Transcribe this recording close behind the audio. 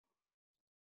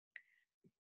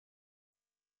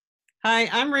Hi,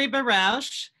 I'm Reba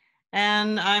Rausch,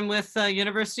 and I'm with the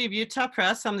University of Utah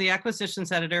Press. I'm the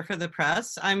acquisitions editor for the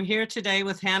press. I'm here today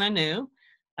with Hannah New.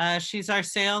 She's our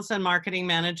sales and marketing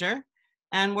manager,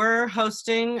 and we're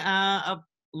hosting a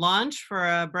launch for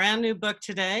a brand new book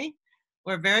today.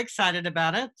 We're very excited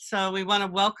about it. So we want to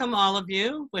welcome all of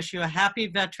you, wish you a happy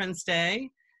Veterans Day,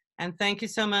 and thank you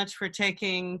so much for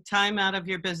taking time out of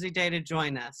your busy day to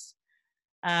join us.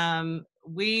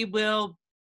 We will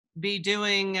be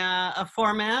doing a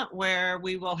format where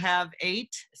we will have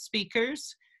 8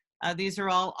 speakers. These are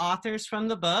all authors from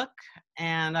the book,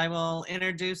 and I will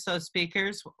introduce those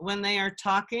speakers. When they are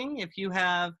talking, if you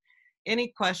have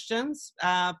any questions,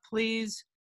 please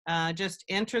just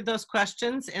enter those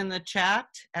questions in the chat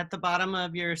at the bottom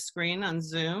of your screen on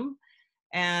Zoom.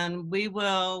 And we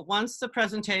will, once the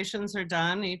presentations are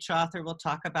done, each author will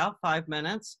talk about 5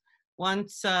 minutes.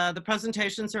 Once the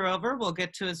presentations are over, we'll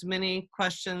get to as many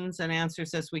questions and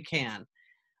answers as we can.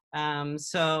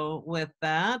 So with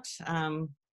that,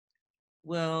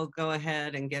 we'll go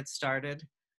ahead and get started.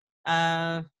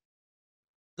 The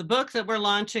book that we're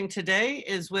launching today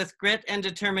is With Grit and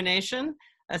Determination,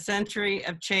 A Century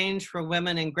of Change for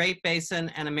Women in Great Basin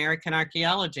and American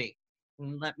Archaeology.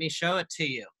 And let me show it to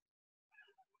you.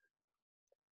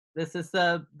 This is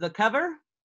the cover.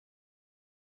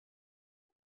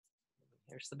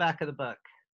 Here's the back of the book.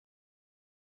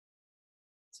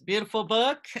 It's a beautiful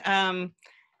book, and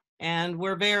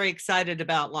we're very excited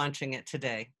about launching it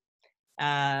today.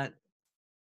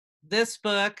 This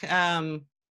book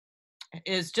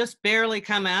is just barely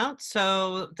come out,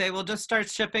 so they will just start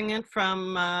shipping it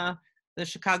from the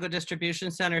Chicago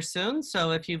Distribution Center soon.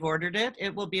 So if you've ordered it,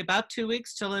 it will be about 2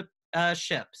 weeks till it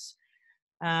ships.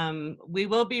 We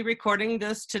will be recording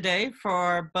this today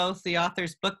for both the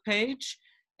author's book page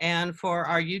and for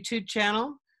our YouTube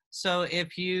channel. So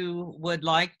if you would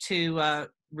like to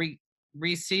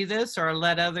re-see this or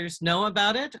let others know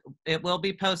about it, it will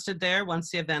be posted there once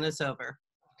the event is over.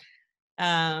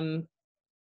 The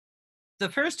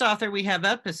first author we have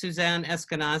up is Suzanne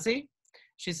Eskenazi.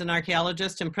 She's an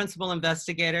archaeologist and principal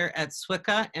investigator at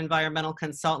SWCA Environmental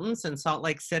Consultants in Salt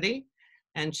Lake City,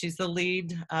 and she's the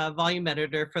lead volume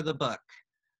editor for the book.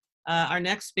 Our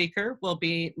next speaker will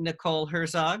be Nicole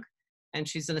Herzog, and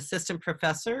she's an assistant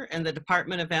professor in the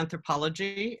Department of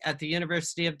Anthropology at the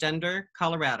University of Denver,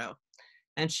 Colorado.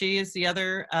 And she is the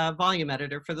other volume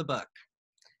editor for the book.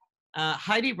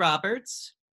 Heidi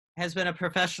Roberts has been a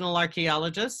professional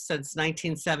archaeologist since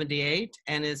 1978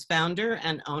 and is founder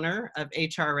and owner of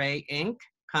HRA Inc.,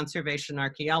 Conservation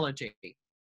Archaeology.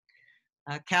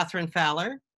 Catherine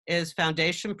Fowler is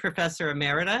Foundation Professor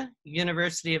Emerita,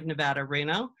 University of Nevada,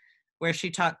 Reno, where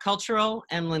she taught cultural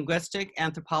and linguistic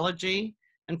anthropology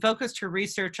and focused her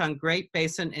research on Great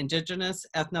Basin indigenous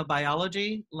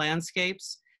ethnobiology,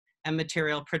 landscapes, and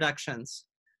material productions.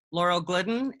 Laurel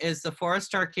Glidden is the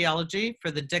forest archaeology for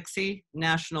the Dixie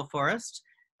National Forest.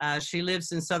 She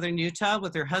lives in southern Utah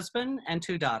with her husband and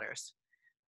 2 daughters.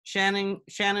 Shannon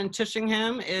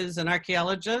Tushingham is an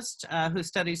archaeologist who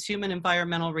studies human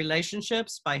environmental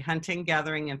relationships by hunting,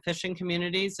 gathering, and fishing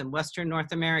communities in Western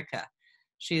North America.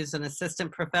 She is an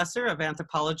assistant professor of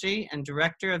anthropology and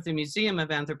director of the Museum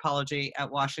of Anthropology at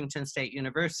Washington State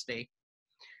University.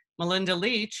 Melinda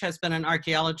Leach has been an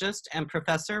archaeologist and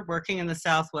professor working in the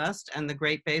Southwest and the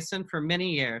Great Basin for many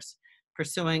years,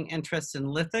 pursuing interests in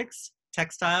lithics,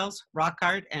 textiles, rock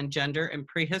art, and gender and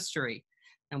prehistory.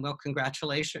 And we'll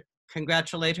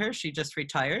congratulate her. She just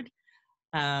retired.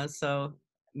 So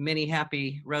many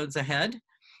happy roads ahead.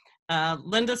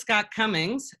 Linda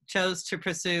Scott-Cummings chose to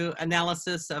pursue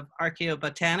analysis of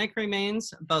archaeobotanic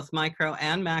remains, both micro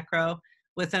and macro,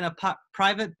 within a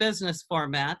private business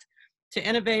format to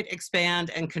innovate, expand,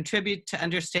 and contribute to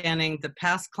understanding the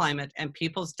past climate and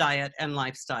people's diet and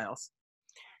lifestyles.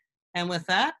 And with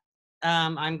that,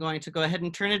 I'm going to go ahead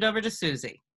and turn it over to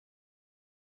Susie.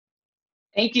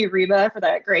 Thank you, Reba, for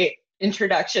that great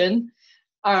introduction.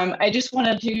 I just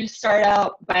wanted to start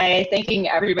out by thanking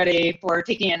everybody for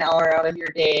taking an hour out of your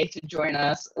day to join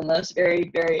us in this very,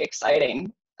 very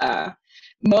exciting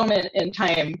moment in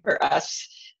time for us,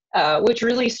 which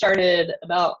really started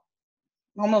about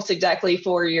almost exactly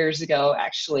 4 years ago,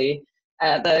 actually,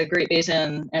 at the Great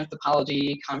Basin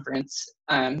Anthropology Conference,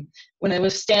 when I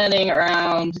was standing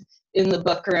around in the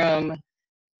book room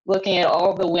looking at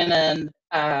all the women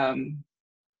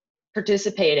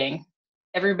participating,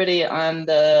 everybody in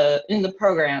the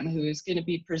program who's going to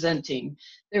be presenting.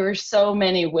 There were so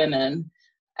many women,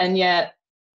 and yet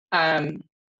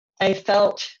I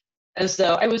felt as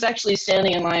though I was actually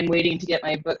standing in line waiting to get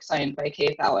my book signed by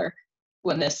Fowler.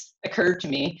 when this occurred to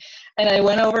me. And I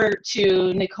went over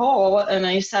to Nicole and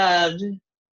I said,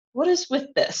 what is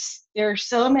with this? There are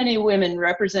so many women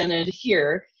represented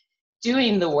here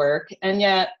doing the work, and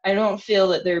yet I don't feel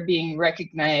that they're being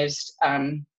recognized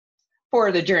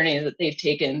for the journey that they've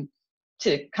taken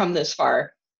to come this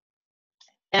far.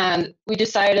 And we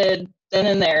decided then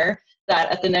and there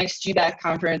that at the next GBAC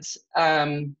conference,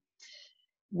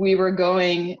 we were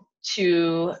going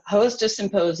to host a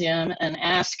symposium and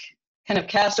kind of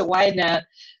cast a wide net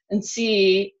and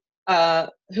see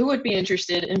who would be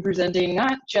interested in presenting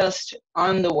not just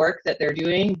on the work that they're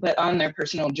doing, but on their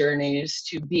personal journeys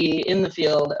to be in the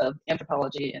field of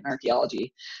anthropology and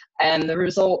archaeology. And the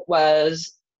result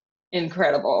was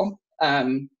incredible.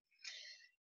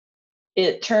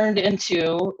 It turned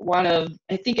into one of,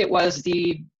 I think it was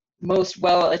the most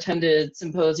well-attended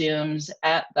symposiums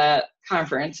at that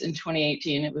conference in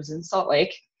 2018. It was in Salt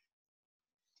Lake.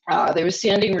 There was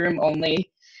standing room only.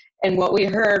 And what we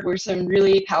heard were some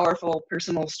really powerful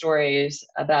personal stories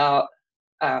about,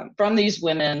 from these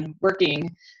women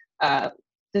working,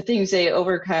 the things they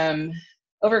overcame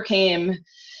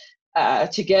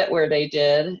to get where they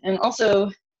did. And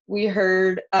also we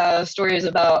heard stories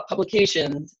about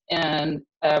publications and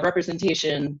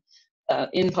representation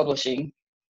in publishing,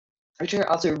 which are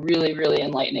also really, really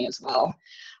enlightening as well.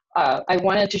 I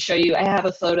wanted to show you, I have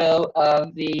a photo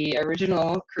of the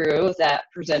original crew that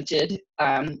presented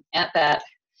at that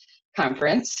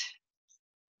conference.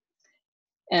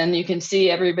 And you can see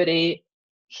everybody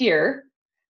here.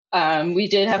 We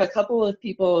did have a couple of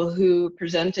people who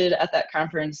presented at that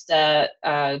conference that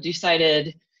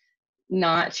decided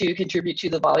not to contribute to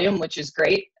the volume, which is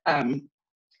great.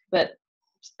 But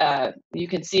you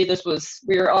can see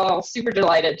we were all super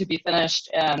delighted to be finished,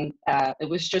 and it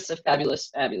was just a fabulous,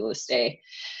 fabulous day.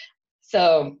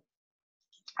 So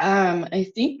I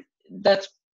think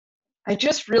I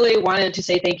just really wanted to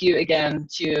say thank you again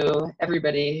to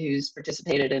everybody who's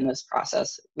participated in this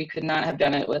process. We could not have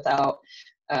done it without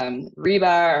Reba,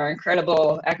 our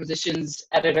incredible acquisitions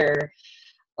editor,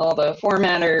 all the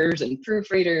formatters and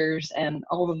proofreaders, and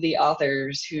all of the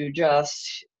authors who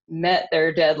just met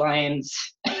their deadlines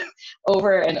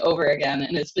over and over again.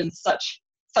 And it's been such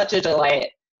a delight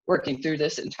working through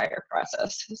this entire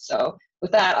process. So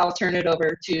with that, I'll turn it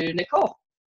over to Nicole.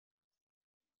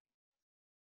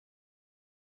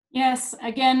 Yes,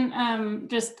 again,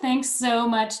 just thanks so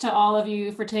much to all of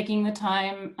you for taking the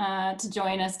time to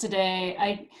join us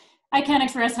today. I can't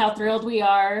express how thrilled we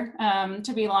are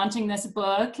to be launching this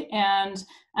book, and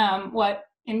what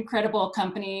incredible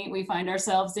company we find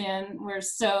ourselves in. We're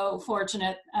so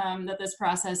fortunate that this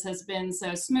process has been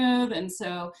so smooth and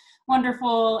so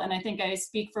wonderful. And I think I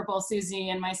speak for both Susie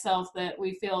and myself that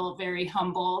we feel very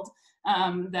humbled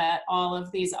that all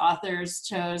of these authors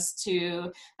chose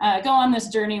to go on this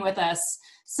journey with us.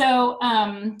 So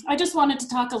I just wanted to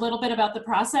talk a little bit about the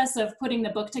process of putting the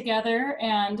book together,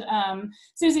 and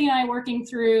Susie and I working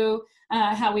through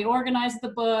how we organized the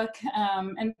book,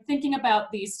 and thinking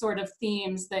about these sort of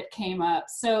themes that came up.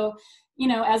 So, you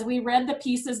know, as we read the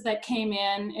pieces that came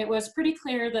in, it was pretty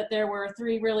clear that there were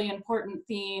three really important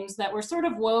themes that were sort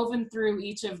of woven through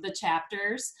each of the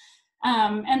chapters.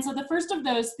 And so the first of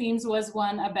those themes was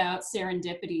one about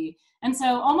serendipity. And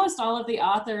so almost all of the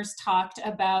authors talked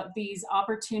about these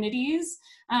opportunities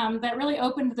that really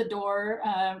opened the door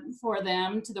for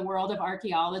them to the world of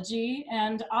archaeology.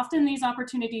 And often these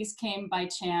opportunities came by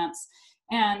chance.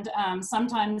 And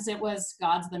sometimes it was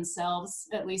gods themselves,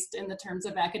 at least in the terms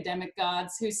of academic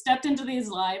gods, who stepped into these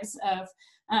lives of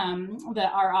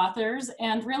our authors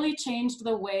and really changed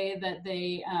the way that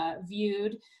they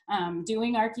viewed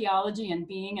doing archaeology and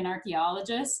being an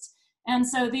archaeologist. And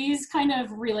so these kind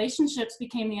of relationships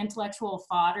became the intellectual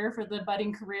fodder for the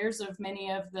budding careers of many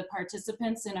of the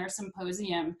participants in our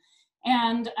symposium.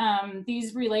 And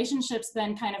these relationships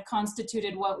then kind of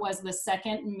constituted what was the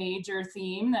second major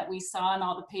theme that we saw in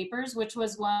all the papers, which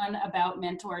was one about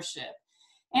mentorship.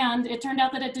 And it turned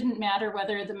out that it didn't matter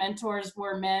whether the mentors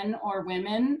were men or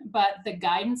women, but the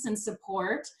guidance and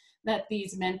support that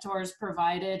these mentors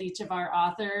provided each of our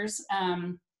authors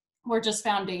were just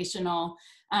foundational.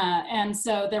 And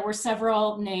so there were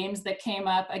several names that came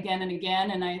up again and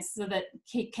again. And I saw that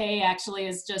Kay actually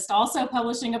is just also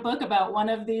publishing a book about one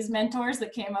of these mentors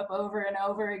that came up over and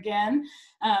over again,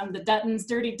 the Dutton's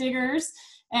Dirty Diggers.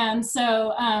 And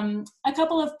so a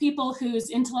couple of people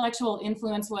whose intellectual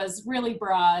influence was really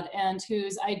broad and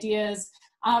whose ideas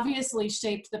obviously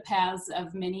shaped the paths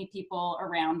of many people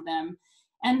around them.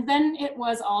 And then it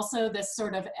was also this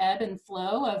sort of ebb and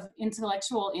flow of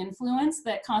intellectual influence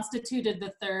that constituted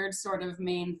the third sort of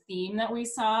main theme that we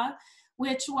saw,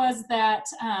 which was that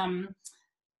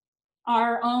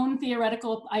our own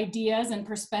theoretical ideas and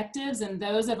perspectives and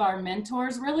those of our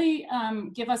mentors really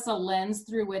give us a lens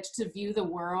through which to view the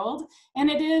world. And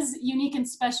it is unique and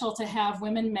special to have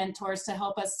women mentors to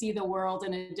help us see the world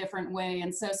in a different way.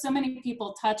 And so many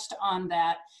people touched on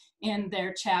that in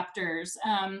their chapters.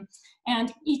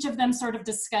 And each of them sort of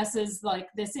discusses like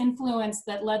this influence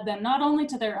that led them not only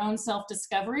to their own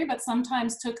self-discovery, but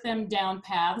sometimes took them down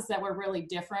paths that were really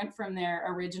different from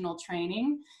their original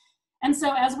training. And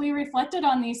so as we reflected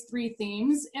on these three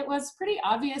themes, it was pretty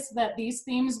obvious that these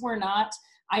themes were not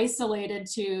isolated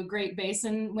to Great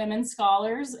Basin women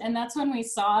scholars. And that's when we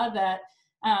saw that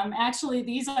actually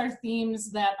these are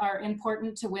themes that are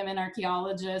important to women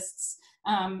archaeologists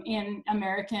in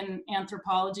American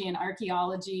anthropology and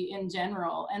archaeology in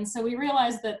general. And so we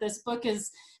realized that this book is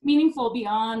meaningful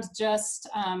beyond just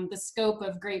the scope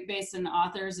of Great Basin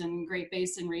authors and Great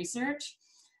Basin research.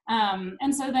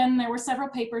 And so then there were several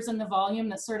papers in the volume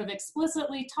that sort of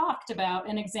explicitly talked about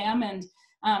and examined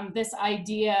this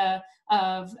idea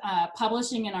of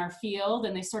publishing in our field,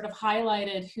 and they sort of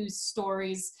highlighted whose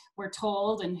stories were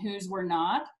told and whose were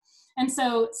not. And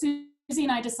so Susie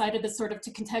and I decided to sort of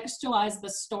to contextualize the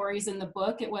stories in the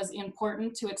book. It was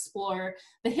important to explore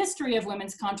the history of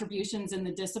women's contributions in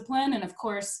the discipline. And of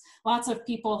course, lots of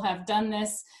people have done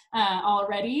this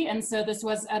already. And so this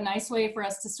was a nice way for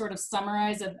us to sort of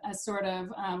summarize a sort of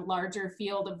larger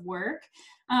field of work.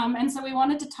 And so we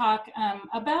wanted to talk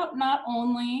about not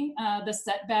only the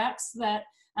setbacks that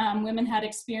women had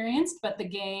experienced, but the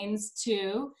gains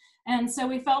too. And so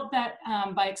we felt that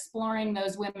by exploring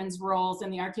those women's roles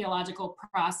in the archaeological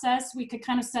process, we could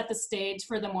kind of set the stage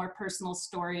for the more personal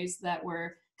stories that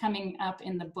were coming up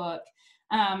in the book.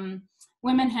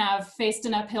 Women have faced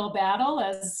an uphill battle,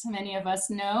 as many of us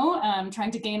know,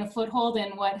 trying to gain a foothold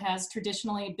in what has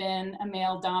traditionally been a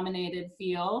male-dominated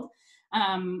field.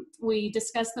 We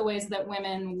discussed the ways that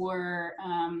women were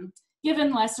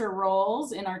given lesser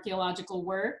roles in archaeological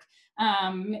work,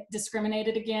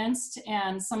 discriminated against,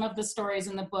 and some of the stories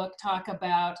in the book talk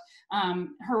about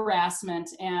harassment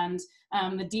and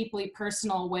the deeply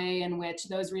personal way in which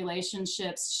those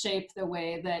relationships shape the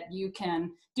way that you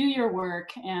can do your work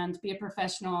and be a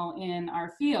professional in our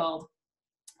field.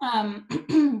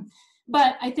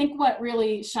 But I think what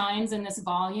really shines in this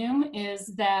volume is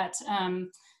that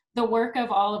the work of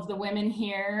all of the women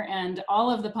here and all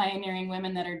of the pioneering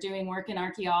women that are doing work in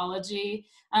archaeology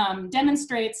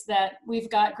demonstrates that we've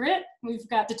got grit, we've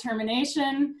got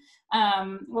determination,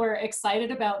 we're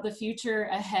excited about the future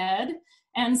ahead.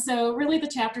 And so really the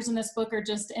chapters in this book are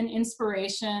just an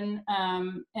inspiration.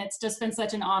 It's just been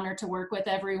such an honor to work with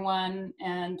everyone,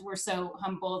 and we're so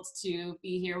humbled to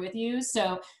be here with you.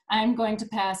 So I'm going to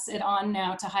pass it on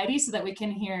now to Heidi so that we can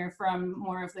hear from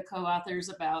more of the co-authors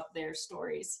about their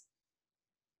stories.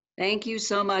 Thank you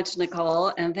so much,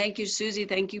 Nicole. And thank you, Susie.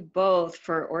 Thank you both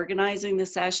for organizing the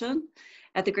session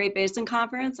at the Great Basin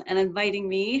Conference and inviting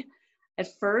me.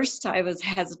 At first, I was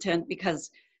hesitant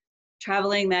because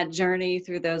traveling that journey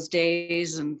through those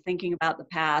days and thinking about the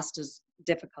past is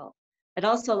difficult. I'd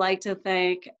also like to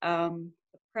thank the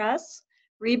press,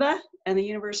 REBA, and the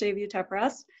University of Utah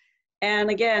Press, and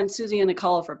again, Susie and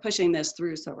Nicole for pushing this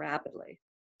through so rapidly.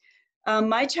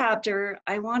 My chapter,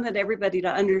 I wanted everybody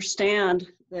to understand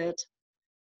that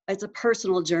it's a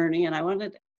personal journey, and I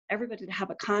wanted everybody to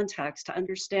have a context to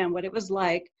understand what it was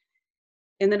like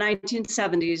in the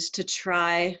 1970s to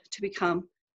try to become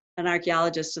an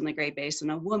archaeologist in the Great Basin,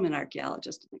 a woman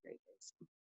archaeologist in the Great Basin.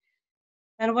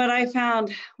 And what I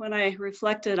found when I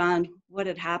reflected on what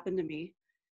had happened to me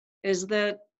is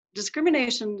that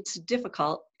discrimination is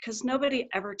difficult because nobody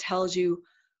ever tells you,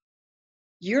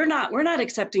 we're not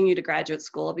accepting you to graduate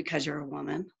school because you're a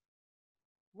woman.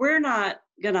 We're not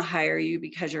gonna hire you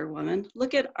because you're a woman.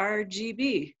 Look at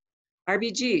RBG.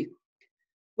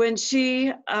 When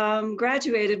she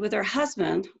graduated with her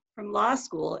husband from law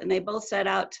school, and they both set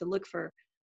out to look for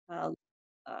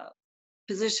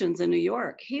positions in New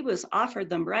York, he was offered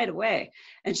them right away.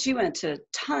 And she went to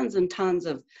tons and tons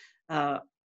of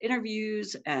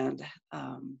interviews and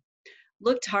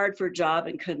looked hard for a job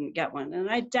and couldn't get one. And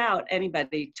I doubt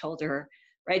anybody told her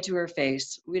right to her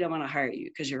face, we don't want to hire you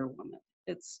because you're a woman.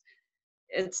 It's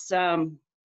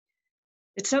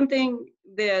something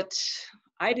that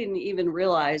I didn't even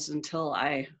realize until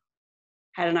I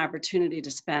had an opportunity to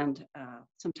spend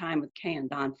some time with Kay and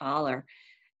Don Fowler,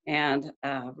 and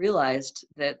realized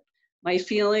that my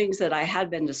feelings that I had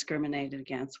been discriminated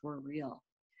against were real.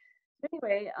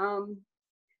 Anyway,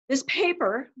 this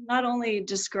paper not only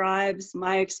describes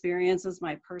my experiences,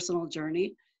 my personal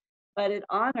journey, but it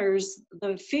honors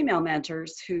the female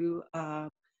mentors who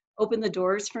opened the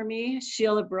doors for me.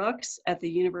 Sheila Brooks at the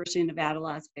University of Nevada,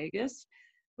 Las Vegas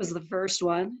was the first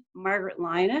one. Margaret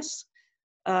Linus,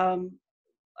 an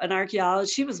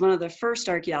archaeologist, she was one of the first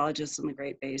archaeologists in the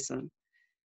Great Basin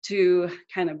to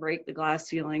kind of break the glass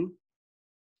ceiling.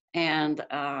 And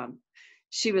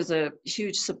she was a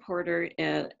huge supporter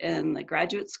in the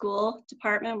graduate school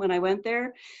department when I went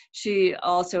there. She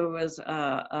also was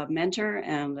a mentor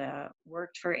and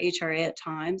worked for HRA at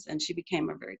times, and she became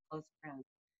a very close friend.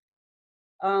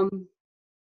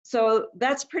 So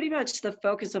that's pretty much the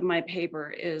focus of my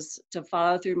paper, is to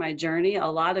follow through my journey. A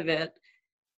lot of it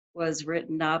was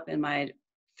written up in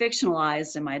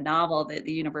fictionalized in my novel that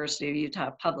the University of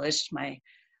Utah published.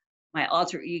 My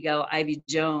alter ego, Ivy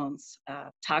Jones,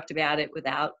 talked about it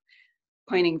without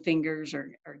pointing fingers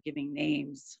or giving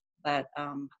names. But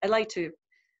I'd like to,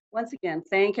 once again,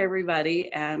 thank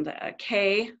everybody. And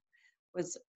Kay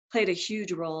played a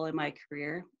huge role in my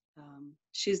career.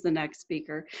 She's the next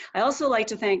speaker. I also like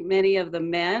to thank many of the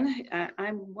men.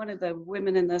 I'm one of the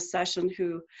women in this session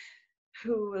who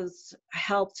was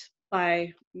helped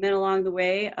by men along the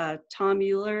way. Tom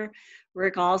Mueller,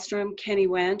 Rick Alstrom, Kenny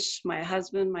Wench, my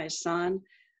husband, my son.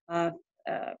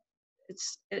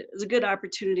 It's a good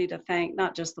opportunity to thank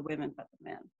not just the women, but the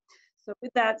men. So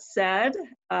with that said,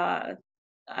 I'm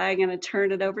gonna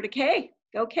turn it over to Kay.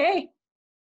 Go Kay.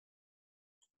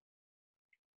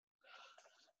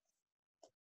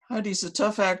 Heidi's a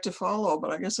tough act to follow,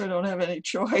 but I guess I don't have any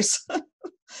choice.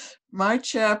 My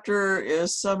chapter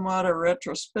is somewhat a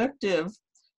retrospective,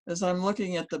 as I'm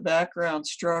looking at the background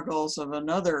struggles of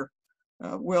another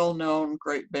well-known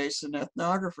Great Basin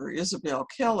ethnographer, Isabel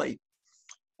Kelly,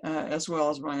 as well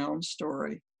as my own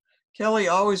story. Kelly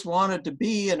always wanted to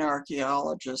be an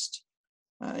archaeologist,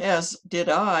 as did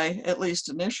I, at least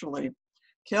initially.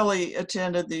 Kelly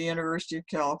attended the University of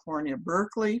California,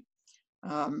 Berkeley.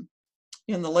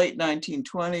 In the late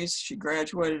 1920s, she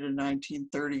graduated in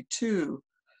 1932.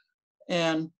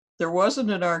 And there wasn't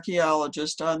an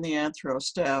archaeologist on the anthro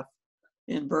staff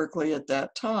in Berkeley at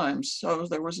that time, so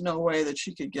there was no way that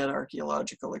she could get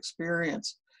archaeological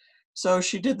experience. So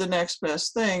she did the next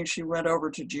best thing. She went over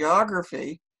to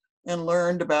geography and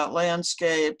learned about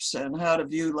landscapes and how to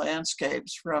view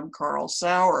landscapes from Carl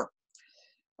Sauer.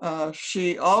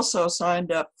 She also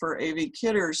signed up for A.V.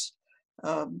 Kidder's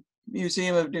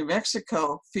Museum of New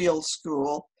Mexico Field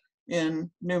School in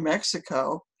New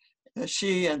Mexico.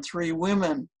 She and 3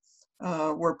 women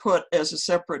were put as a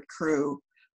separate crew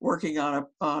working on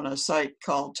a site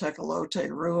called Tecolote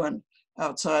Ruin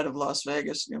outside of Las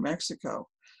Vegas, New Mexico,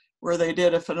 where they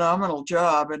did a phenomenal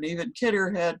job. And even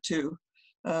Kidder had to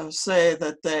say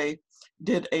that they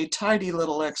did a tidy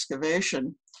little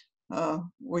excavation.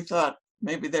 We thought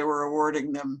maybe they were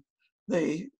awarding them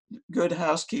the Good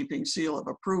Housekeeping seal of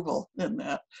approval in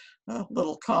that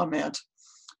little comment.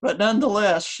 But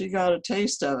nonetheless, she got a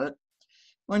taste of it.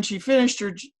 When she finished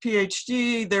her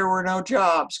PhD, there were no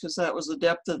jobs because that was the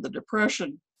depth of the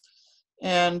Depression.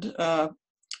 And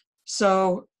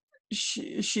so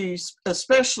she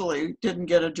especially didn't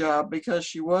get a job because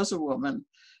she was a woman.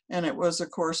 And it was,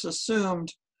 of course,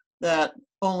 assumed that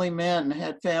only men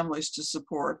had families to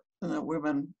support and that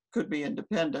women could be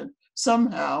independent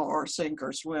somehow or sink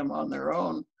or swim on their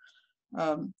own.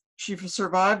 She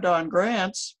survived on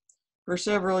grants for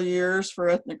several years for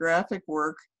ethnographic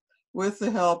work with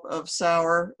the help of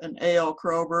Sauer and A.L.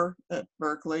 Kroeber at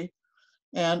Berkeley,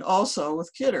 and also with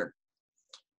Kidder.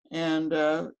 And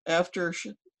after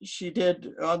she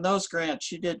did, on those grants,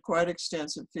 she did quite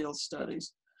extensive field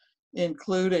studies,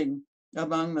 including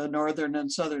among the northern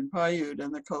and southern Paiute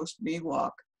and the coast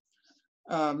Miwok.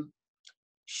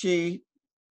 She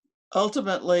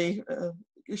ultimately,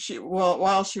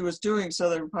 while she was doing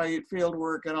southern Paiute field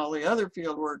work and all the other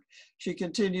field work, she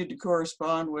continued to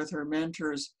correspond with her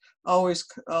mentors, always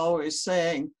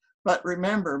saying, but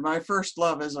remember, my first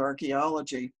love is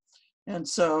archaeology. And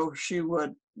so she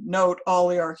would note all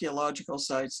the archaeological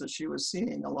sites that she was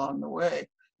seeing along the way,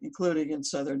 including in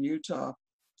southern Utah.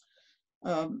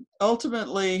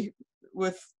 Ultimately,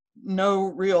 with no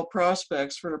real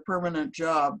prospects for a permanent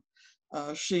job,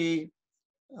 she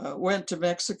went to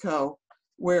Mexico,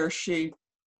 where she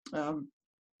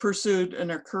pursued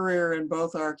a career in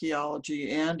both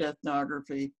archaeology and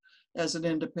ethnography as an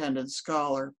independent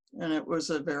scholar, and it was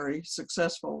a very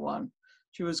successful one.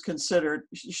 She was considered,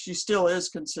 she still is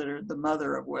considered the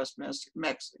mother of West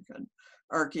Mexican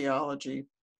archaeology.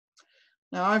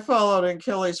 Now, I followed in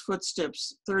Kelly's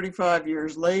footsteps 35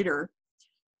 years later,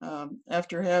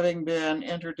 after having been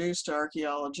introduced to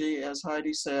archaeology, as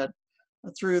Heidi said,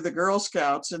 through the Girl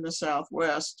Scouts in the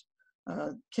Southwest,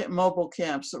 mobile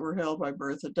camps that were held by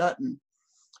Bertha Dutton.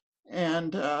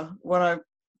 And when I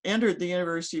entered the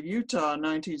University of Utah in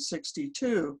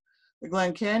 1962, the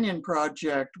Glen Canyon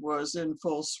Project was in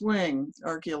full swing,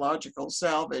 archaeological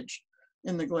salvage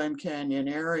in the Glen Canyon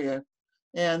area.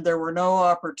 And there were no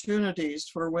opportunities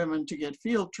for women to get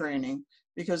field training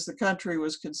because the country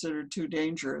was considered too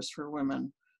dangerous for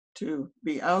women to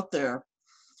be out there.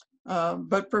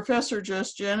 But Professor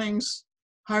Jess Jennings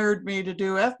hired me to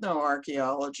do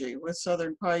ethnoarchaeology with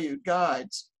Southern Paiute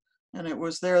guides. And it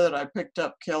was there that I picked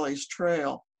up Kelly's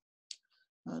trail.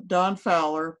 Don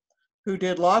Fowler, who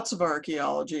did lots of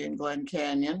archaeology in Glen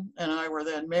Canyon, and I were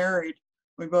then married.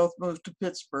 We both moved to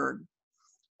Pittsburgh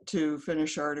to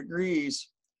finish our degrees.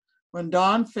 When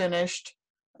Don finished,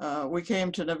 we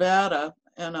came to Nevada,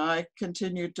 and I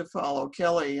continued to follow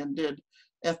Kelly and did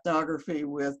ethnography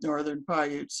with Northern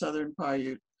Paiute, Southern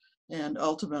Paiute, and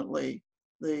ultimately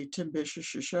the Timbisha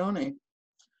Shoshone.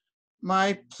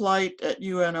 My plight at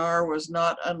UNR was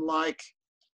not unlike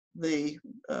the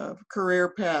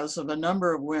career paths of a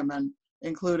number of women,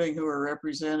 including who are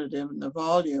represented in the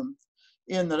volume,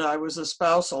 in that I was a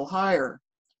spousal hire.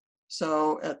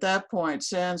 So at that point,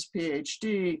 sans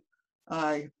PhD,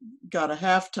 I got a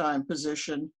half-time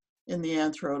position in the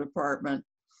anthro department.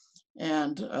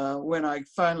 And when I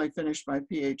finally finished my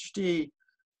PhD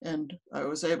and I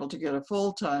was able to get a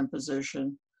full-time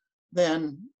position,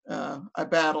 then I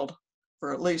battled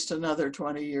for at least another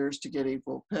 20 years to get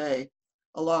equal pay,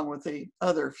 along with the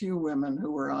other few women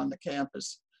who were on the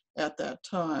campus at that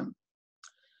time.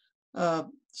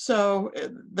 So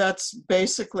that's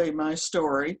basically my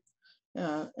story.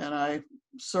 And I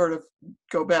sort of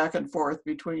go back and forth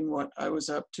between what I was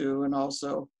up to and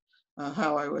also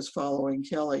how I was following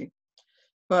Kelly.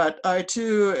 But I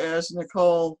too, as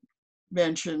Nicole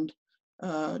mentioned,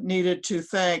 needed to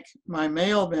thank my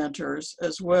male mentors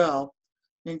as well,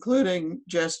 including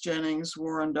Jess Jennings,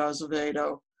 Warren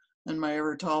D'azevedo, and my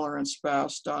ever-tolerant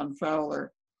spouse, Don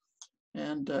Fowler.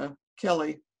 And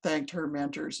Kelly thanked her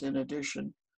mentors in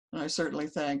addition. And I certainly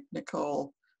thank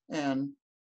Nicole and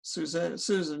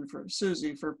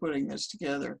Susie for putting this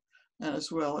together, and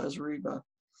as well as Reba.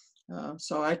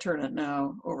 So I turn it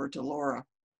now over to Laura.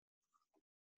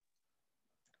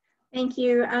 Thank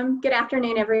you. Good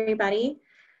afternoon, everybody.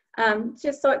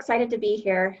 Just so excited to be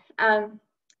here.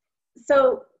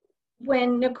 So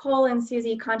when Nicole and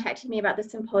Susie contacted me about the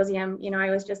symposium, you know, I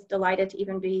was just delighted to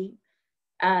even be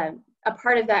a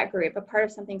part of that group, a part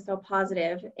of something so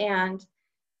positive. And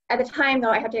at the time,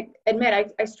 though, I have to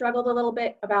admit, I struggled a little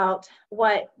bit about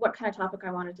what kind of topic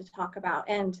I wanted to talk about.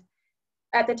 And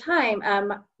at the time,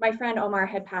 my friend Omar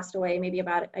had passed away maybe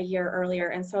about a year earlier.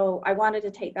 And so I wanted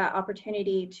to take that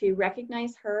opportunity to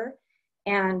recognize her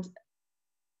and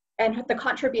the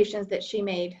contributions that she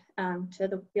made to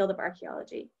the field of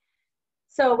archaeology.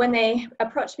 So when they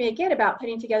approached me again about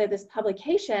putting together this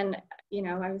publication, you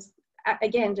know, I was,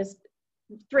 again, just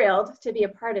thrilled to be a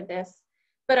part of this.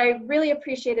 But I really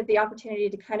appreciated the opportunity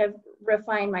to kind of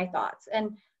refine my thoughts.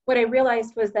 And what I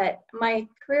realized was that my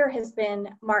career has been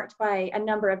marked by a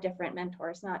number of different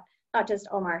mentors, not just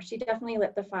Omar. She definitely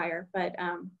lit the fire, but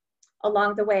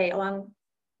along the way, along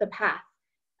the path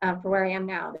for where I am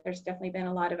now, there's definitely been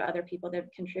a lot of other people that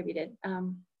have contributed.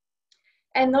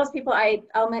 And those people,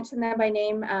 I'll mention them by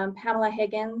name: Pamela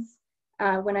Higgins,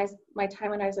 my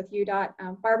time when I was with UDOT,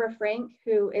 Barbara Frank,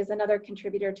 who is another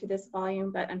contributor to this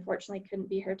volume, but unfortunately couldn't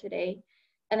be here today.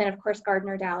 And then of course,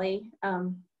 Gardner Daly,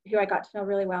 who I got to know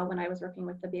really well when I was working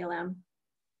with the BLM.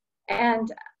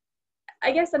 And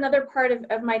I guess another part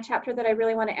of my chapter that I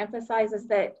really want to emphasize is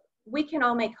that we can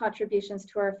all make contributions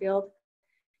to our field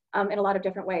in a lot of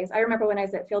different ways. I remember when I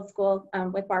was at field school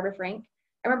with Barbara Frank,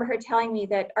 I remember her telling me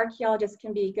that archaeologists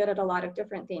can be good at a lot of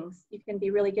different things. You can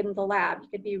be really good in the lab, you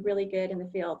could be really good in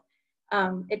the field.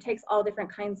 It takes all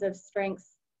different kinds of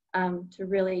strengths to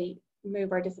really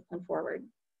move our discipline forward.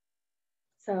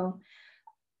 So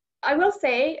I will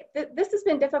say that this has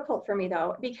been difficult for me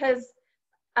though, because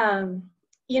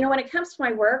you know, when it comes to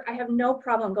my work, I have no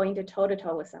problem going to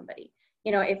toe-to-toe with somebody.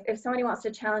 You know, if somebody wants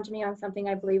to challenge me on something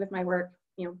I believe with my work,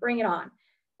 you know, bring it on.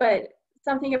 But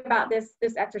something about this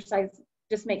exercise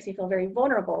just makes me feel very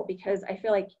vulnerable, because I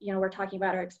feel like, you know, we're talking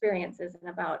about our experiences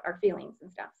and about our feelings and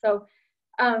stuff. So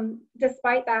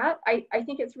despite that, I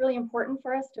think it's really important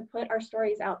for us to put our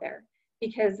stories out there,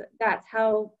 because that's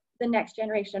how the next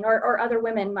generation or other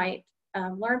women might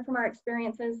learn from our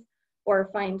experiences or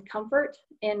find comfort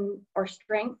in or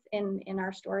strength in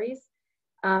our stories.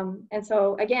 And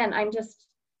so again, I'm just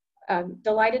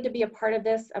delighted to be a part of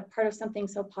this, a part of something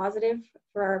so positive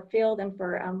for our field and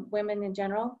for women in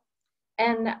general.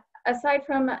 And aside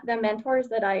from the mentors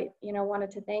that I, you know,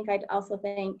 wanted to thank, I'd also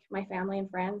thank my family and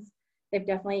friends. they've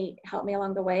definitely helped me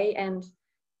along the way. And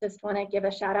just want to give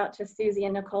a shout out to Susie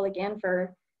and Nicole again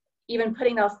for even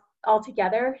putting those all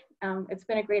together. It's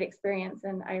been a great experience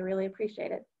and I really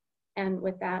appreciate it. And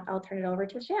with that, I'll turn it over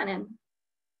to Shannon.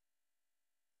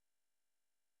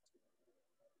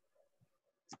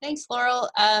 Thanks, Laurel.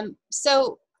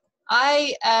 So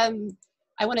I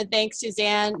want to thank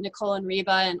Suzanne, Nicole, and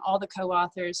Reba, and all the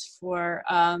co-authors for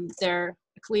their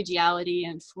collegiality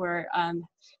and for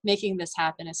making this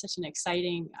happen. It's such an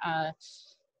exciting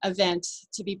event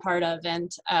to be part of,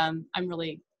 and I'm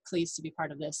really pleased to be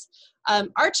part of this.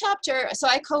 Our chapter, so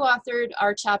I co-authored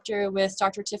our chapter with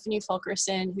Dr. Tiffany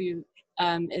Fulkerson, who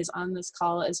is on this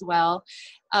call as well.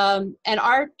 And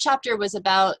our chapter was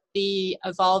about the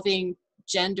evolving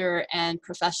gender and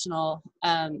professional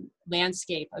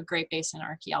landscape of Great Basin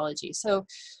archaeology. So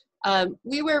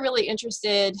we were really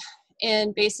interested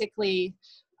in basically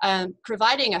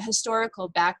providing a historical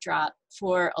backdrop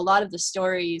for a lot of the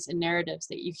stories and narratives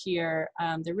that you hear,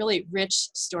 the really rich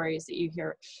stories that you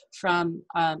hear from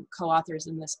co-authors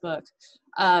in this book.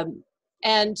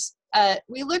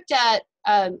 We looked at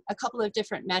a couple of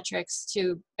different metrics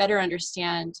to better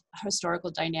understand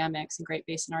historical dynamics in Great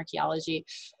Basin archaeology.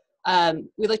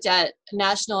 We looked at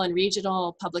national and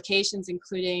regional publications,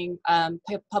 including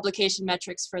publication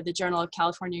metrics for the Journal of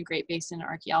California and Great Basin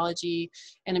Archaeology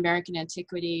and American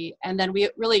Antiquity. And then we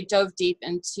really dove deep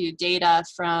into data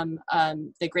from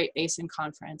the Great Basin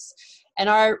Conference. And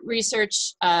our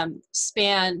research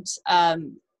spanned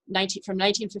from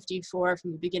 1954,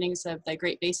 from the beginnings of the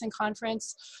Great Basin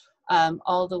Conference,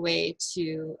 all the way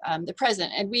to the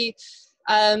present. And we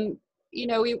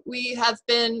have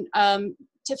been,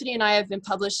 Tiffany and I have been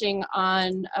publishing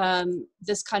on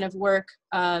this kind of work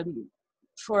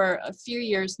for a few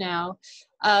years now.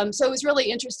 So it was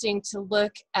really interesting to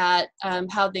look at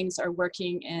how things are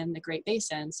working in the Great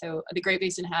Basin. So the Great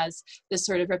Basin has this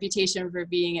sort of reputation for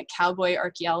being a cowboy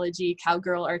archaeology,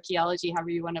 cowgirl archaeology,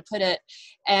 however you want to put it.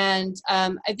 And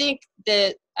I think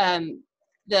that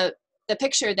the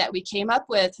picture that we came up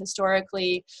with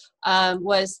historically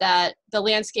was that the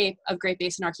landscape of Great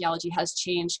Basin archaeology has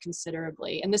changed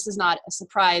considerably. And this is not a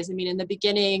surprise. I mean, in the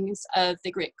beginnings of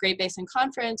the Great Basin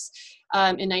Conference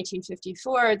in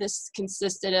 1954, this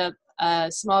consisted of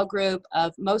a small group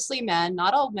of mostly men,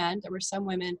 not all men, there were some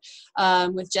women,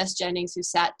 with Jess Jennings, who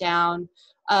sat down,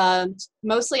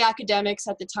 mostly academics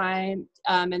at the time,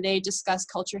 and they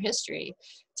discussed culture history.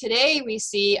 Today, we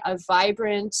see a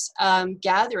vibrant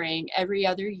gathering every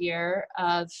other year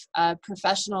of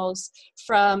professionals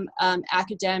from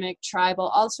academic, tribal,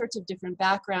 all sorts of different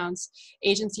backgrounds,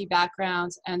 agency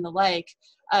backgrounds, and the like.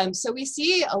 So we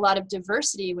see a lot of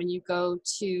diversity when you go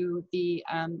to the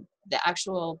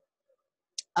actual,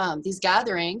 these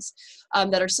gatherings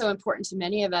that are so important to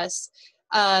many of us.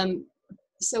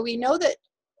 So we know that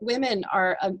women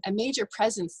are a major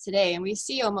presence today, and we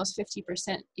see almost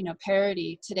 50%,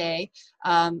 parity today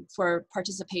for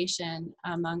participation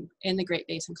in the Great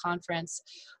Basin Conference.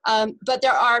 But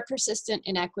there are persistent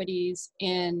inequities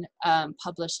in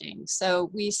publishing.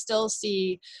 So we still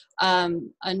see a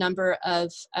number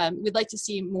of, we'd like to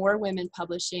see more women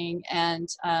publishing and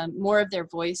more of their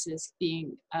voices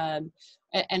being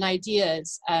and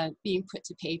ideas being put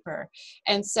to paper.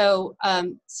 And so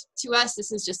to us,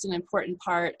 this is just an important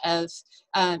part of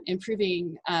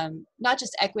improving not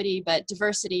just equity, but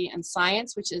diversity and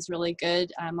science, which is really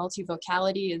good.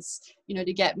 Multivocality is,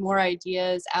 to get more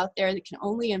ideas out there that can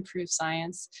only improve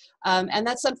science. And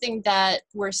that's something that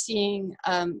we're seeing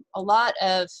a lot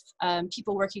of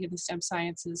people working in the STEM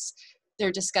sciences,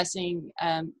 they're discussing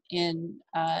in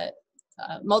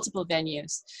multiple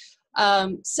venues.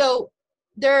 So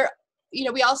there,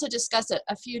 we also discussed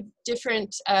a few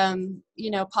different,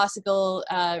 possible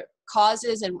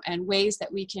causes and ways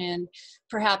that we can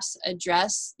perhaps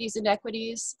address these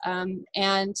inequities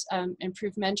and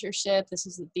improve mentorship. This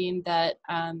is the theme that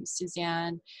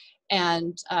Suzanne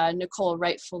and Nicole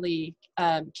rightfully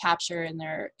capture in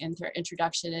their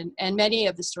introduction. And many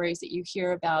of the stories that you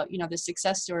hear about, the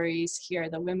success stories here,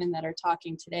 the women that are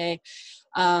talking today,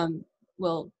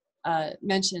 will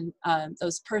mention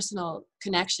those personal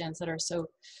connections that are so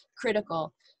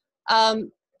critical.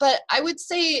 But I would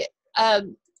say, a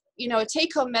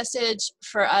take-home message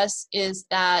for us is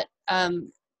that,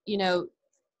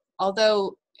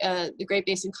 although the Great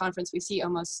Basin Conference, we see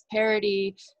almost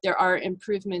parity, there are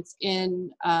improvements in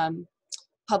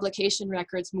publication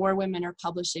records, more women are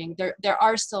publishing, there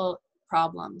are still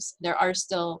problems, there are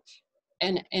still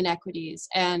inequities.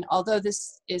 And although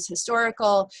this is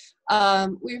historical,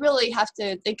 we really have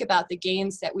to think about the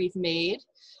gains that we've made,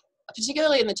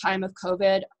 particularly in the time of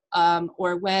COVID,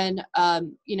 or when,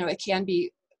 it can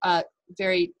be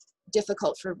very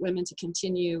difficult for women to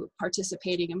continue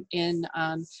participating in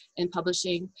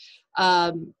publishing.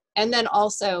 And then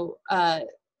also,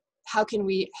 how can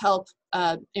we help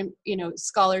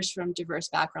scholars from diverse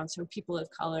backgrounds, so people of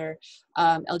color,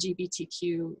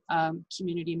 LGBTQ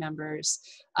community members,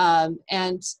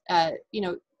 and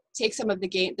take some of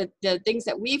the things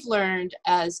that we've learned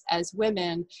as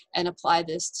women and apply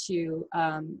this to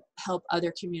help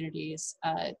other communities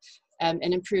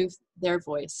and improve their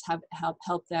voice,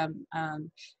 help them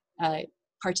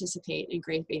participate in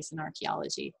Great Basin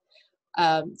archaeology.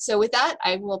 So with that,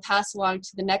 I will pass along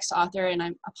to the next author, and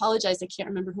I apologize, I can't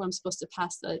remember who I'm supposed to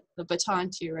pass the baton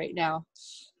to right now,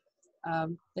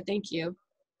 but thank you.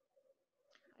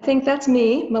 I think that's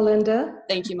me, Melinda.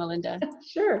 Thank you, Melinda.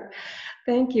 Sure,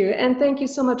 thank you. And thank you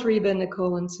so much, Reba,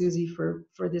 Nicole, and Susie for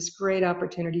this great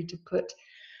opportunity to put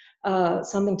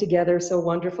something together so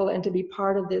wonderful and to be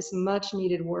part of this much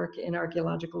needed work in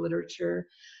archaeological literature.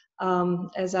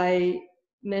 As I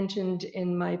mentioned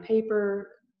in my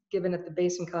paper given at the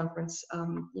Basin Conference,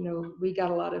 we got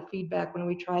a lot of feedback when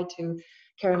we tried to,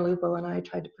 Karen Lupo and I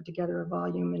tried to put together a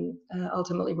volume, and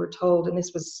ultimately we're told, and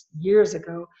this was years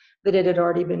ago, that it had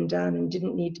already been done and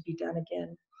didn't need to be done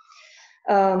again.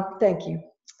 Thank you.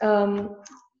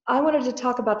 I wanted to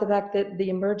talk about the fact that the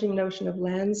emerging notion of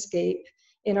landscape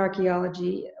in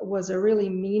archaeology was a really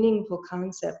meaningful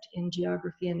concept in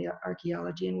geography and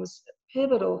archaeology, and was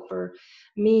pivotal for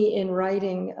me in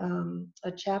writing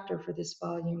a chapter for this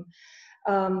volume.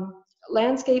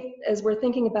 Landscape, as we're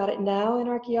thinking about it now in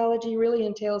archaeology, really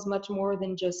entails much more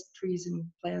than just trees and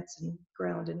plants and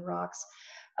ground and rocks.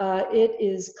 It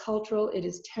is cultural, it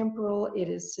is temporal, it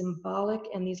is symbolic,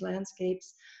 and these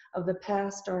landscapes of the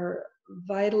past are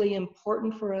vitally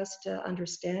important for us to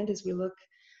understand as we look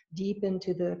deep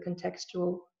into the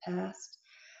contextual past.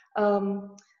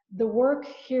 The work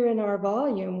here in our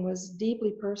volume was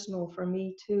deeply personal for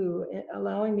me too,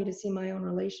 allowing me to see my own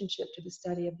relationship to the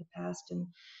study of the past and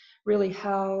really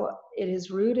how it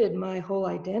has rooted my whole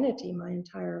identity, my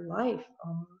entire life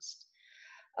almost.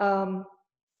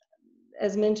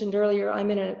 As mentioned earlier,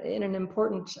 I'm in an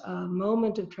important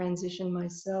moment of transition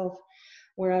myself,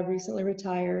 where I've recently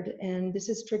retired, and this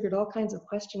has triggered all kinds of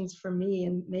questions for me,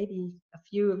 and maybe a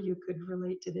few of you could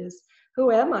relate to this.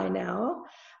 Who am I now?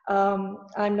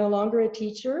 I'm no longer a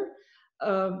teacher,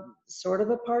 sort of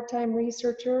a part-time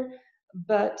researcher,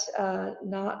 but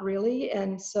not really,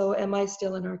 and so am I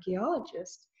still an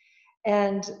archaeologist?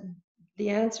 And the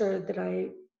answer that I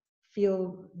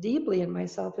feel deeply in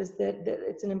myself is that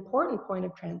it's an important point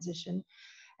of transition,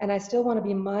 and I still want to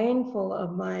be mindful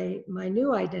of my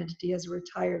new identity as a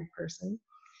retired person.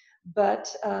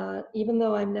 But even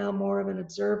though I'm now more of an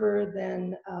observer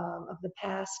than of the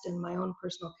past and my own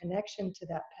personal connection to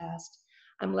that past,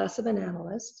 I'm less of an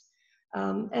analyst.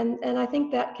 And I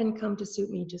think that can come to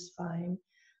suit me just fine.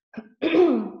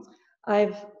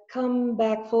 I've come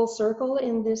back full circle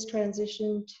in this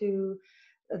transition to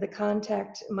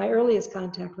my earliest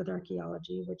contact with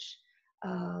archaeology,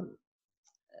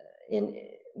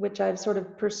 which I've sort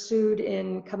of pursued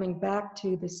in coming back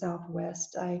to the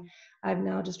Southwest. I've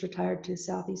now just retired to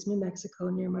Southeast New Mexico,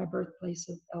 near my birthplace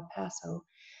of El Paso,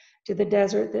 to the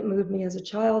desert that moved me as a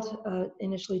child,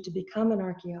 initially to become an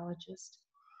archaeologist.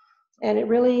 And it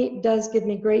really does give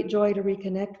me great joy to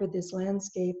reconnect with this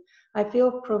landscape. I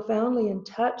feel profoundly in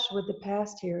touch with the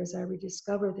past here as I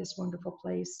rediscover this wonderful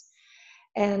place.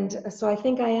 And so I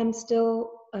think I am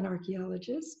still an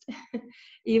archaeologist,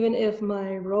 even if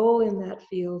my role in that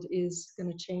field is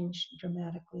going to change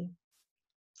dramatically.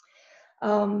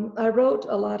 I wrote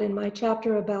a lot in my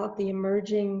chapter about the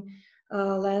emerging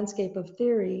landscape of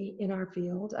theory in our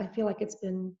field. I feel like it's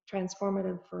been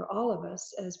transformative for all of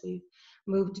us as we've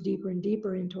moved deeper and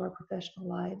deeper into our professional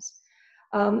lives.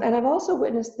 And I've also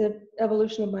witnessed the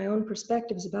evolution of my own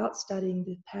perspectives about studying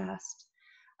the past.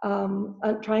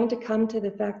 I'm trying to come to the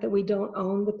fact that we don't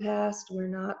own the past. We're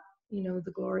not,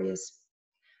 the glorious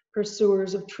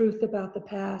pursuers of truth about the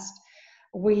past.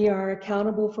 We are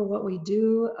accountable for what we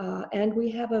do, and we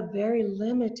have a very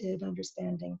limited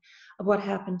understanding of what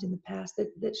happened in the past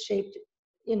that's shaped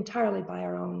entirely by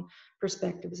our own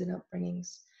perspectives and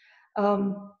upbringings.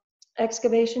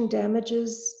 Excavation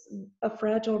damages a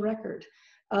fragile record.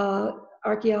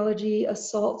 Archaeology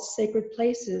assaults sacred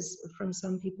places from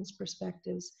some people's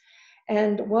perspectives.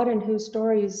 And what and whose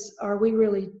stories are we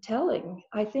really telling?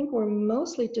 I think we're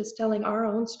mostly just telling our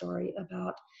own story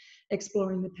about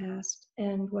exploring the past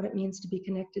and what it means to be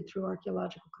connected through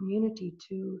archaeological community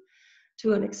to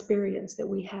an experience that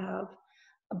we have.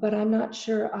 But I'm not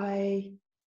sure I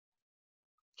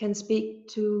can speak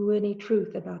to any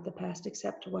truth about the past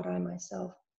except what I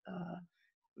myself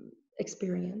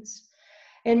experience.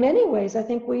 In many ways, I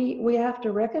think we have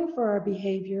to reckon for our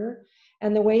behavior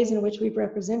and the ways in which we've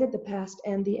represented the past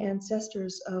and the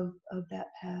ancestors of that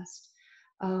past.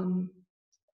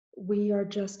 We are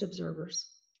just observers.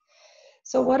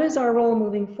 So what is our role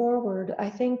moving forward? I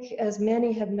think, as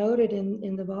many have noted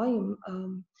in the volume,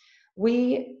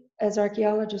 we as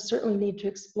archaeologists certainly need to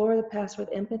explore the past with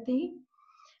empathy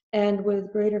and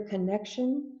with greater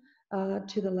connection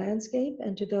to the landscape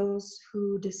and to those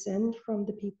who descend from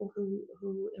the people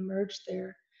who emerged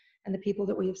there and the people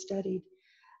that we have studied.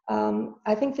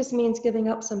 I think this means giving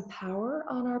up some power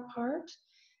on our part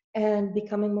and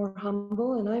becoming more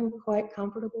humble, and I'm quite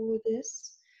comfortable with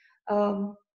this.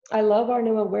 I love our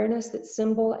new awareness that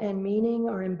symbol and meaning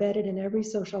are embedded in every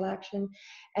social action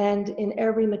and in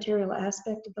every material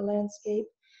aspect of the landscape,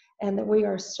 and that we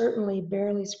are certainly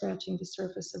barely scratching the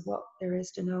surface of what there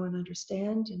is to know and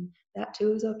understand, and that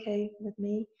too is okay with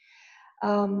me.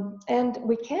 And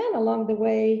we can, along the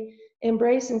way,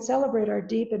 embrace and celebrate our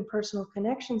deep and personal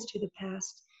connections to the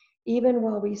past, even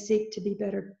while we seek to be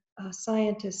better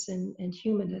scientists and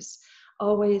humanists,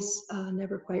 always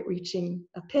never quite reaching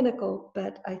a pinnacle,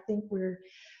 but I think we're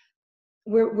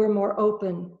more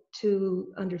open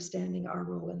to understanding our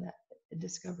role in that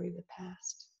discovery of the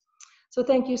past. So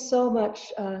thank you so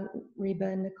much, Reba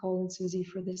and Nicole and Susie,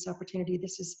 for this opportunity.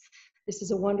 This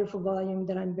is a wonderful volume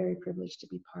that I'm very privileged to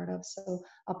be part of. So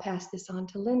I'll pass this on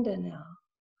to Linda now.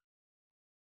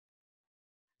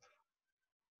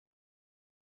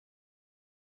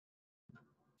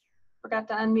 Forgot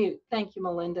to unmute. Thank you,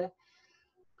 Melinda.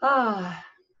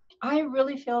 I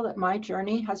really feel that my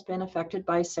journey has been affected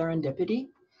by serendipity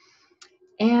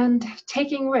and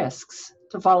taking risks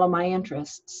to follow my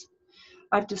interests.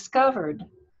 I've discovered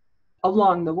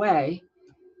along the way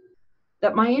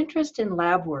that my interest in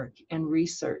lab work and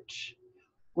research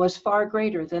was far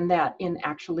greater than that in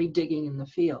actually digging in the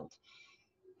field.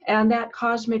 And that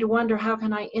caused me to wonder, how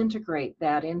can I integrate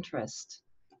that interest?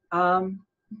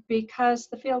 Because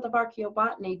the field of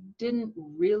archaeobotany didn't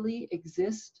really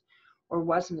exist or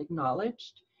wasn't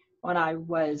acknowledged when I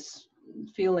was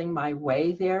feeling my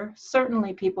way there.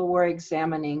 Certainly people were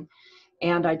examining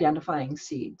and identifying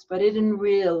seeds, but it didn't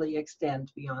really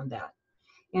extend beyond that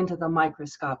into the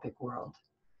microscopic world.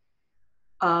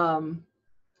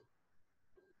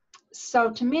 So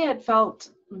to me, it felt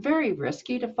very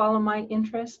risky to follow my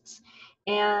interests.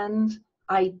 And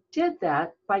I did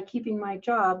that by keeping my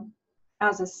job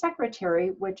as a secretary,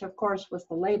 which of course was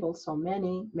the label so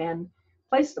many men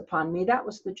placed upon me. That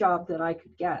was the job that I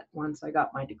could get once I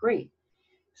got my degree.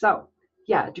 So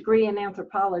yeah, a degree in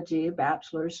anthropology, a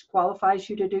bachelor's, qualifies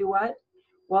you to do what?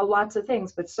 Well, lots of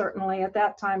things, but certainly at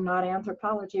that time, not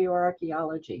anthropology or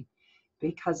archaeology,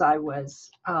 because I was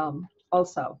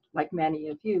also, like many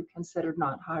of you, considered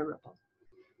not hireable.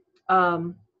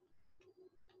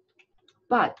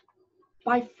 But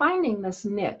by finding this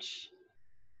niche,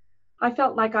 I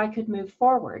felt like I could move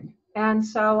forward. And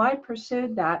so I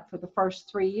pursued that for the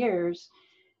first 3 years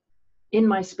in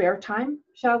my spare time,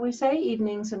 shall we say,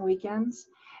 evenings and weekends.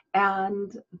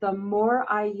 And the more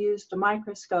I used a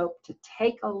microscope to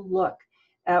take a look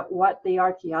at what the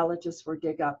archaeologists were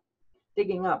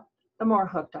digging up, the more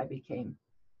hooked I became.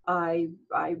 I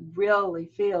really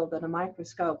feel that a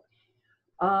microscope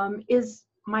is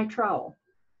my trowel.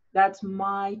 That's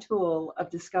my tool of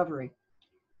discovery.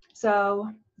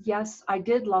 So yes, I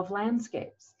did love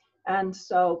landscapes. And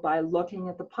so by looking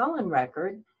at the pollen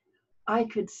record, I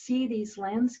could see these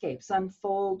landscapes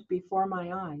unfold before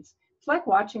my eyes. It's like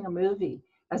watching a movie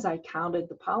as I counted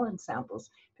the pollen samples,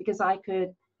 because I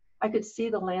could see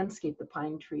the landscape, the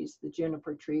pine trees, the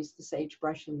juniper trees, the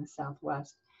sagebrush in the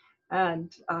southwest.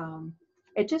 And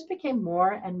it just became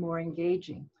more and more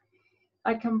engaging.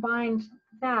 I combined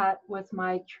that with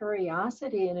my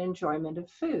curiosity and enjoyment of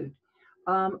food.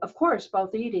 Of course,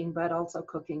 both eating, but also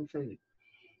cooking food.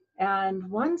 And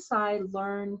once I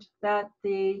learned that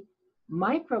the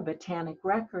microbotanic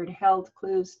record held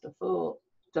clues to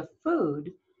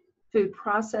food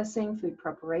processing, food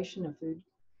preparation, and food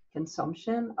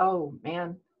consumption, oh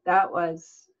man, that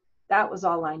was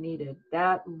all I needed.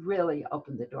 That really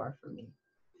opened the door for me.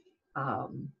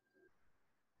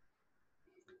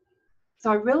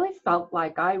 So I really felt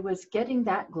like I was getting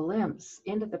that glimpse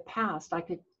into the past. I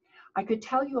could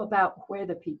tell you about where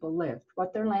the people lived,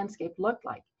 what their landscape looked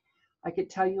like. I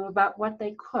could tell you about what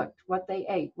they cooked, what they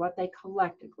ate, what they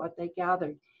collected, what they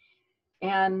gathered.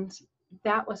 And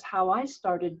that was how I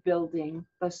started building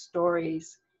the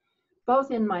stories,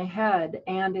 both in my head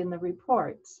and in the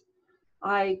reports.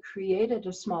 I created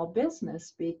a small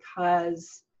business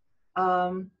because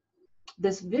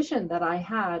this vision that I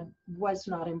had was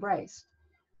not embraced.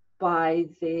 by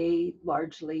the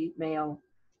largely male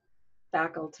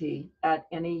faculty at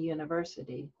any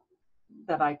university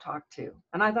that I talked to.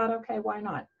 And I thought, okay, why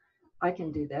not? I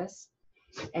can do this.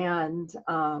 And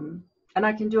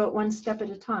I can do it one step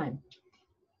at a time.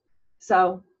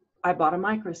 So I bought a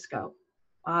microscope.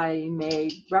 I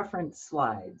made reference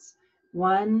slides,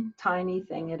 one tiny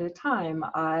thing at a time.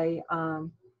 I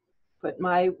put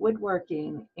my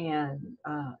woodworking and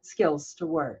skills to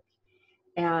work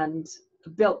and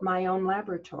built my own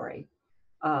laboratory.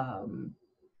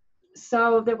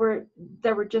 So there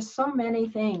were just so many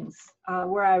things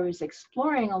where I was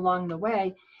exploring along the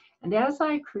way. And as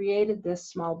I created this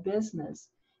small business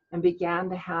and began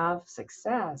to have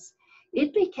success,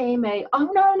 it became a, oh,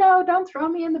 no, don't throw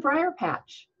me in the briar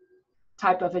patch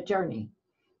type of a journey.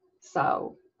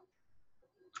 So,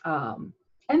 and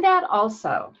that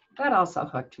also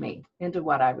hooked me into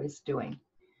what I was doing.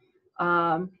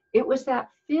 It was that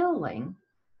feeling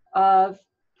of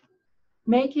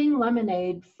making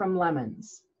lemonade from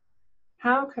lemons.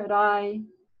 How could I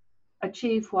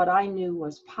achieve what I knew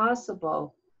was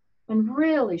possible and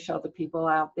really show the people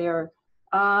out there,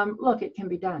 look, it can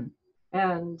be done.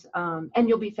 And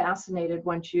you'll be fascinated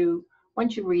once you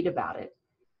read about it.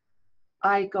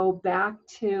 I go back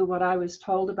to what I was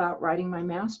told about writing my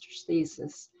master's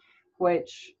thesis,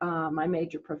 which my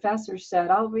major professor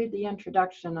said, I'll read the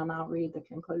introduction and I'll read the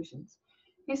conclusions.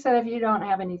 He said, if you don't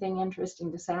have anything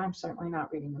interesting to say, I'm certainly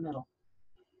not reading the middle.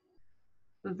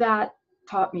 That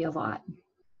taught me a lot.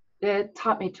 It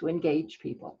taught me to engage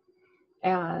people.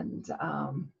 And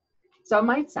so it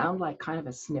might sound like kind of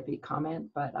a snippy comment,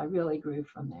 but I really grew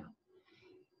from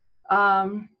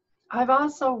that. I've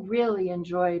also really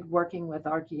enjoyed working with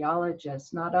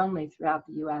archaeologists, not only throughout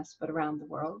the US, but around the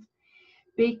world,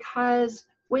 because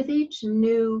with each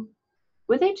new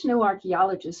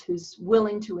archaeologist who's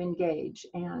willing to engage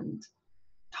and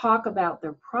talk about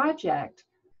their project,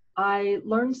 I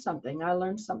learned something. I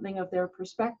learned something of their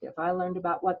perspective. I learned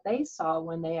about what they saw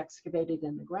when they excavated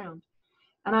in the ground.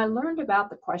 And I learned about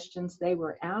the questions they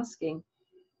were asking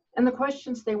and the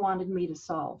questions they wanted me to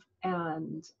solve.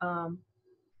 And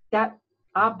that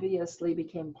obviously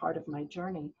became part of my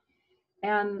journey.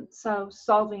 And so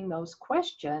solving those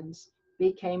questions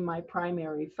became my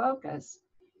primary focus.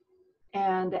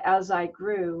 And as I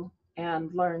grew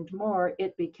and learned more,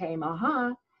 it became,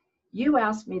 you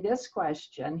asked me this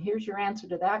question, here's your answer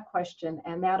to that question,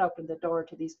 and that opened the door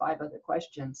to these 5 other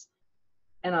questions.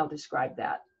 And I'll describe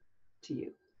that to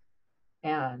you.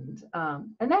 And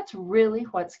that's really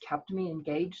what's kept me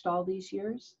engaged all these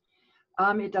years.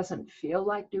 It doesn't feel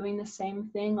like doing the same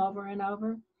thing over and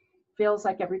over. Feels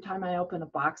like every time I open a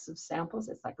box of samples,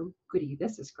 it's like, oh, goody,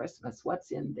 this is Christmas.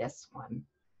 What's in this one?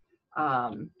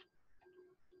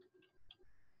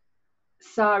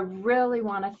 So I really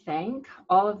want to thank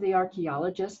all of the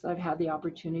archaeologists that I've had the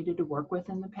opportunity to work with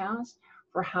in the past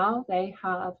for how they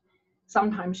have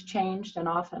sometimes changed and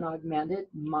often augmented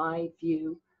my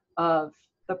view of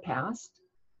the past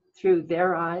through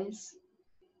their eyes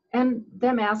and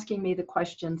them asking me the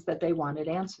questions that they wanted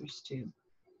answers to.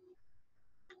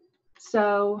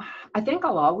 So I think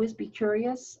I'll always be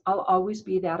curious. I'll always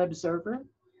be that observer.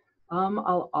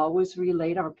 I'll always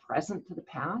relate our present to the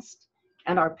past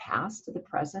and our past to the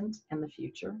present and the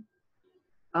future.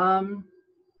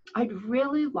 I'd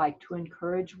really like to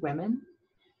encourage women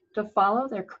to follow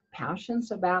their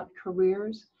passions about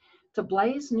careers, to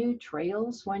blaze new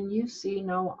trails when you see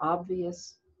no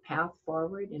obvious path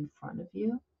forward in front of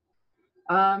you.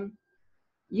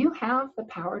 You have the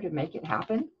power to make it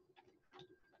happen.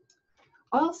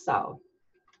 Also,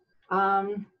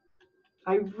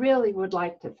 I really would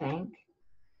like to thank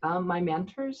my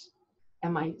mentors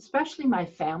and especially my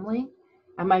family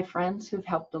and my friends who've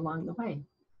helped along the way.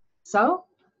 So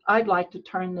I'd like to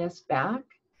turn this back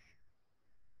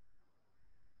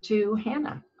to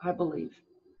Hannah, I believe.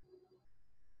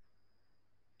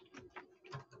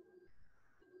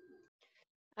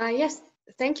 Yes,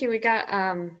 thank you. We got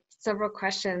several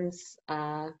questions.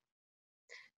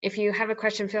 If you have a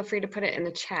question, feel free to put it in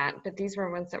the chat, but these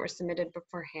were ones that were submitted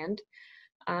beforehand.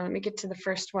 Let me get to the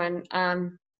first one.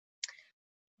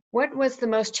 What was the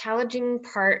most challenging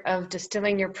part of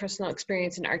distilling your personal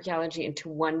experience in archaeology into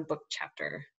one book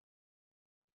chapter?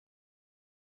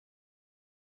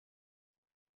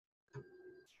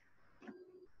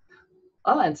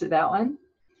 I'll answer that one.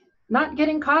 Not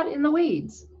getting caught in the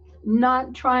weeds,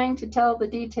 not trying to tell the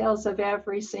details of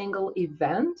every single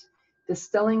event,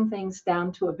 distilling things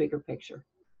down to a bigger picture.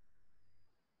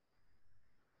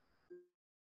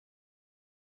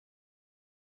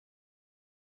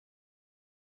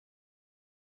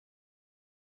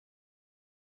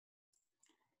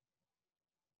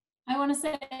 want to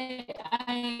say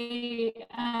I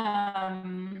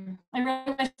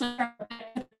really wish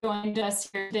Rebecca joined us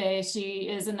here today. She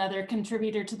is another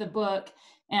contributor to the book,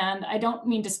 and I don't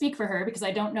mean to speak for her because I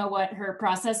don't know what her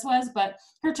process was, but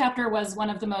her chapter was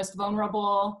one of the most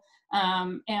vulnerable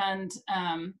and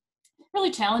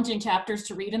really challenging chapters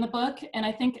to read in the book. And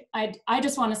I think I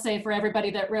just want to say for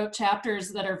everybody that wrote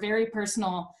chapters that are very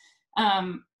personal,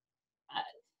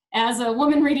 as a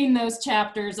woman reading those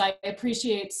chapters, I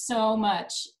appreciate so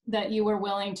much that you were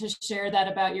willing to share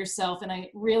that about yourself. And I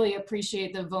really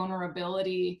appreciate the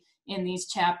vulnerability in these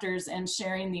chapters and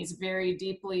sharing these very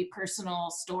deeply personal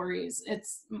stories. It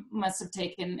must have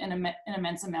taken an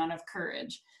immense amount of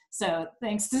courage. So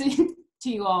thanks to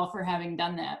you all for having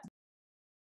done that.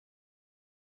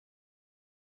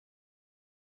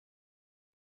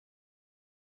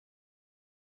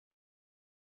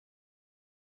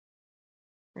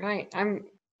 Right. I'm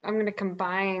going to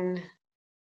combine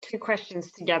two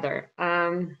questions together.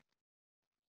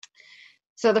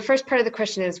 So the first part of the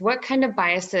question is, what kind of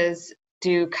biases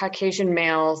do Caucasian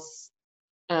male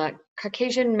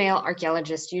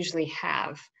archaeologists usually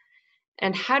have?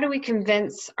 And how do we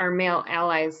convince our male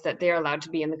allies that they are allowed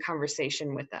to be in the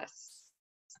conversation with us?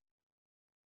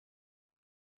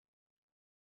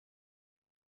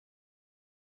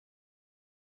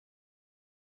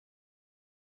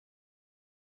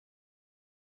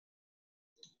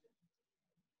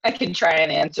 I can try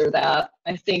and answer that.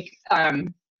 I think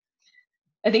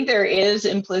there is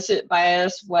implicit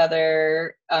bias,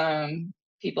 whether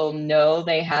people know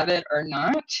they have it or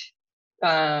not.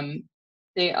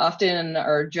 They often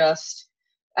are just,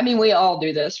 I mean, we all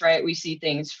do this, right? We see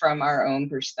things from our own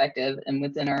perspective and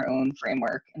within our own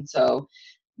framework. And so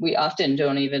we often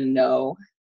don't even know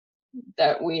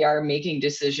that we are making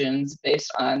decisions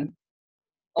based on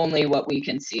only what we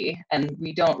can see. And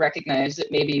we don't recognize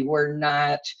that maybe we're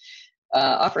not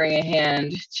offering a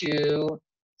hand to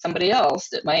somebody else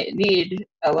that might need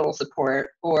a little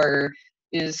support or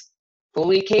is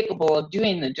fully capable of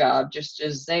doing the job just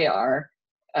as they are.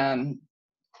 I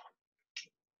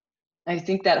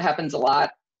think that happens a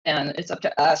lot, and it's up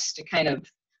to us to kind of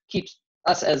keep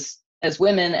us as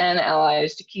women and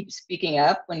allies to keep speaking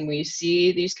up when we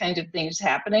see these kinds of things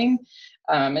happening.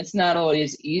 It's not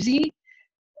always easy.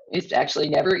 It's actually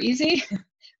never easy,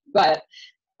 but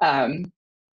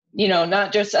you know,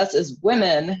 not just us as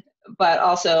women, but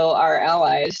also our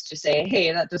allies to say,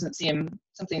 hey, that doesn't seem,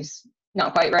 something's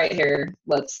not quite right here.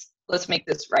 Let's make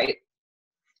this right.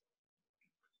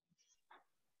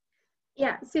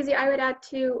 Yeah, Susie, I would add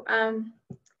too,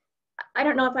 I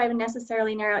don't know if I would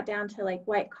necessarily narrow it down to like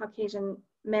white Caucasian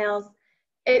males.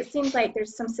 It seems like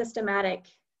there's some systematic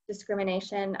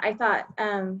discrimination. I thought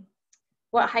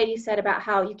what Heidi said about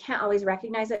how you can't always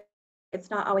recognize it, it's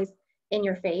not always in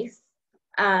your face.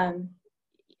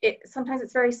 Sometimes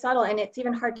it's very subtle, and it's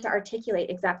even hard to articulate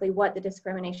exactly what the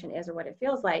discrimination is or what it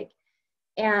feels like.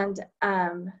 And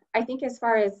I think as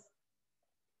far as,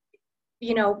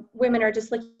 you know, women are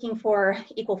just looking for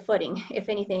equal footing, if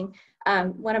anything.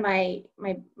 One of my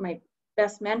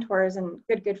best mentors and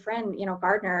good friend, you know,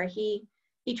 Gardner, he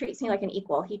treats me like an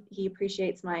equal. He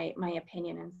appreciates my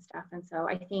opinion and stuff. And so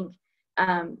I think,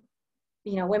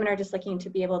 you know, women are just looking to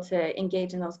be able to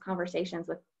engage in those conversations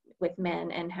with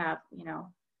men and have, you know,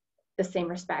 the same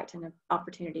respect and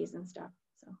opportunities and stuff.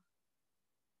 So.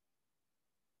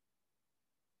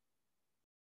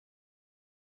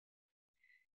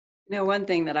 You know, one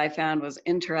thing that I found was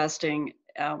interesting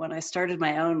when I started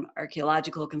my own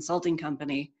archaeological consulting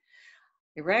company,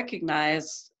 I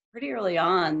recognized pretty early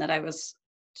on that I was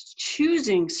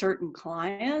choosing certain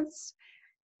clients,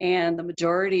 and the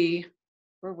majority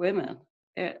were women.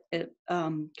 It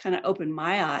kind of opened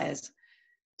my eyes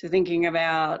to thinking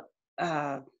about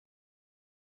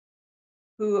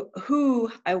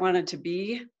who I wanted to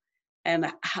be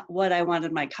and what I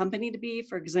wanted my company to be.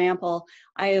 For example,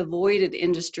 I avoided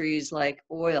industries like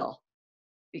oil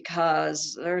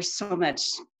because there's so much,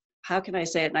 how can I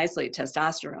say it nicely,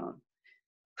 testosterone,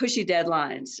 pushy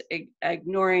deadlines,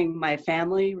 ignoring my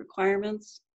family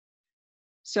requirements.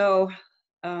 So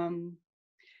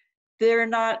they're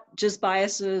not just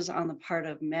biases on the part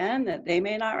of men that they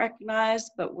may not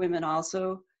recognize, but women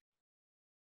also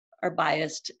are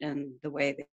biased in the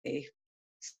way they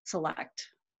select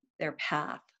their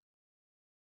path.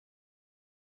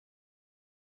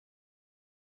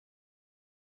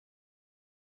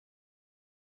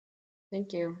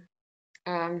 Thank you.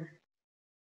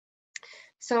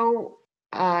 So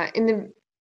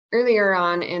earlier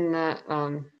on in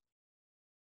the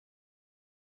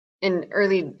in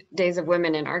early days of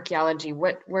women in archaeology,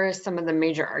 what were some of the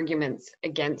major arguments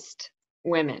against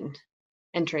women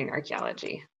entering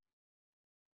archaeology?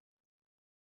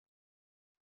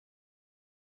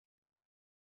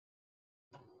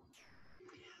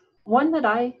 One that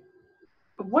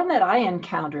I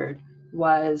encountered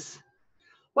was,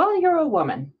 well, you're a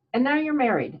woman and now you're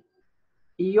married.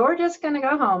 You're just going to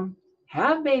go home,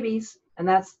 have babies, and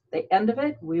that's the end of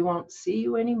it. We won't see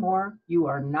you anymore. You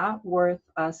are not worth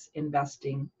us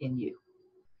investing in you.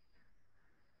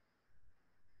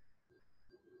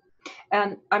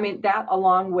 And I mean, that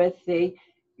along with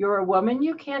you're a woman,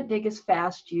 you can't dig as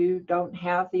fast, you don't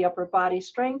have the upper body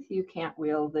strength, you can't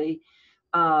wheel the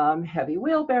heavy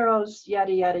wheelbarrows,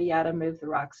 yada, yada, yada, move the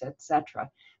rocks, etc.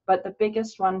 But the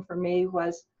biggest one for me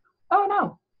was, oh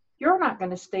no, you're not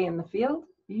going to stay in the field.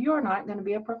 You're not going to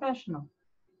be a professional.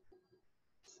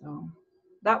 So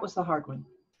that was the hard one.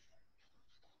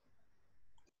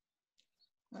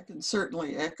 I can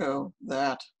certainly echo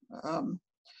that.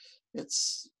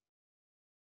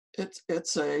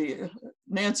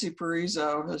 Nancy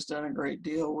Parizo has done a great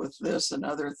deal with this and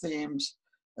other themes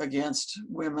against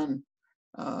women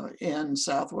in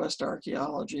Southwest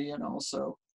archaeology and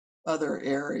also other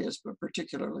areas, but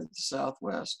particularly the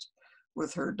Southwest,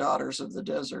 with her Daughters of the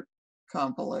Desert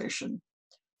compilation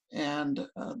and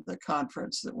the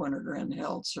conference that Wintergren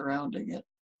held surrounding it.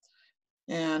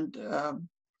 And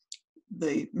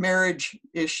the marriage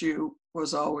issue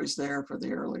was always there for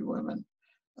the early women.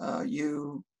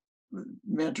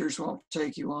 Mentors won't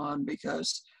take you on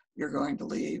because you're going to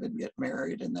leave and get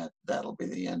married, and that'll be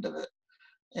the end of it.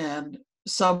 And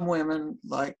some women,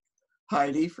 like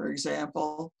Heidi, for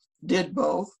example, did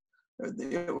both.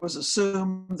 It was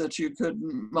assumed that you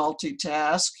couldn't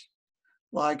multitask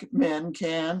like men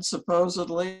can,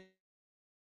 supposedly,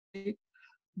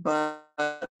 but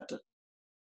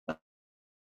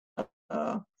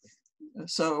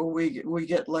so we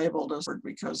get labeled as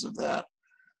because of that.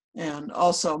 And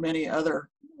also many other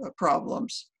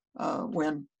problems.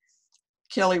 When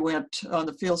Kelly went on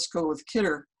the field school with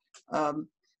Kidder,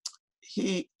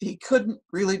 he couldn't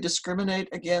really discriminate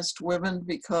against women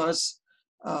because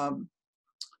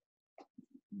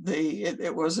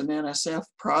it was an NSF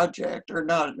project, or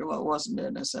not, well, it wasn't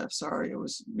NSF, sorry, it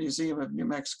was Museum of New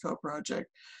Mexico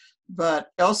project. But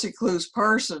Elsie Clues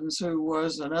Parsons, who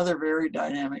was another very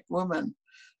dynamic woman,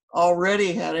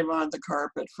 already had him on the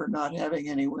carpet for not having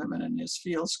any women in his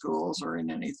field schools or in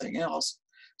anything else.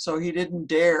 So he didn't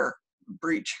dare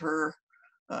breach her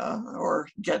or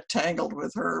get tangled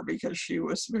with her because she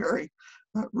was very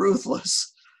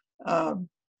ruthless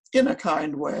in a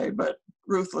kind way, but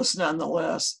ruthless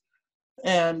nonetheless.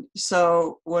 And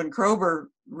so when Kroeber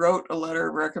wrote a letter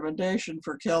of recommendation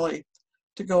for Kelly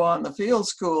to go on the field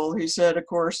school, he said, of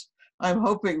course, I'm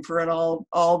hoping for an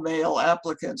all male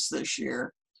applicants this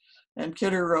year. And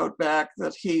Kidder wrote back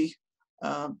that he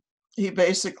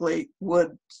basically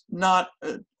would not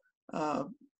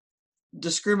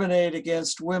discriminate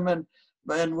against women,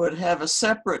 and would have a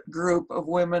separate group of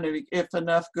women if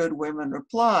enough good women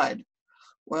applied.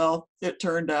 Well, it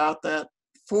turned out that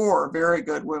 4 very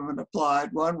good women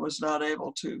applied. One was not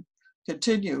able to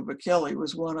continue, but Kelly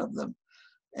was one of them.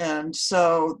 And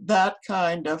so that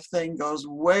kind of thing goes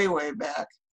way, way back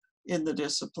in the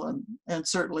discipline, and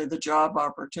certainly the job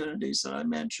opportunities that I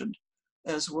mentioned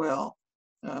as well.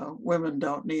 Women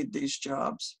don't need these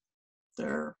jobs.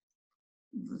 They're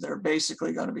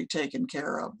basically going to be taken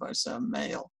care of by some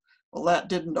male. Well, that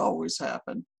didn't always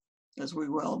happen. As we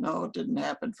well know, it didn't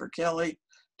happen for Kelly,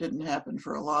 didn't happen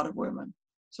for a lot of women.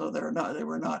 So they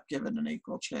were not given an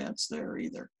equal chance there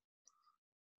either.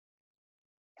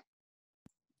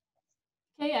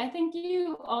 Okay, I think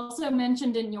you also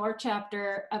mentioned in your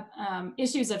chapter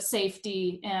issues of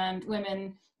safety and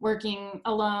women working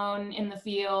alone in the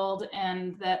field,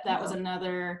 and that was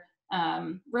another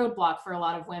roadblock for a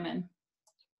lot of women.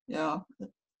 Yeah,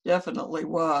 it definitely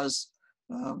was.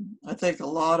 I think a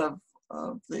lot of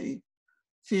the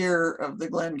fear of the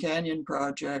Glen Canyon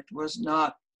project was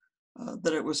not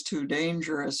that it was too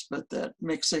dangerous, but that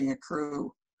mixing a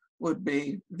crew would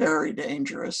be very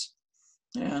dangerous.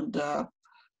 And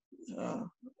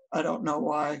I don't know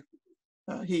why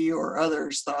he or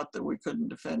others thought that we couldn't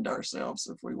defend ourselves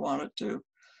if we wanted to,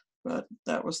 but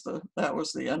that was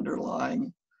the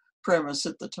underlying premise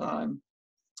at the time,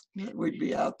 that we'd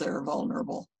be out there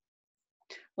vulnerable.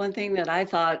 One thing that I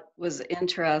thought was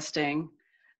interesting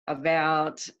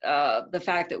about the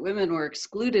fact that women were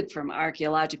excluded from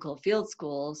archaeological field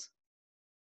schools,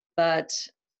 but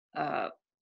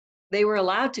they were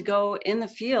allowed to go in the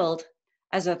field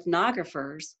as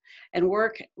ethnographers and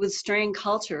work with strange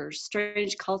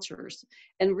cultures,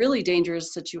 and really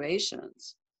dangerous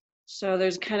situations. So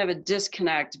there's kind of a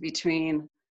disconnect between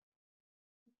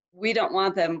we don't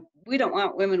want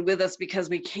women with us because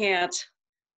we can't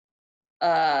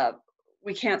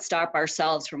stop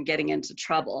ourselves from getting into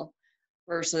trouble,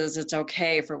 versus it's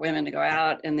okay for women to go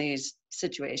out in these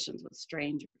situations with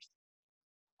strangers.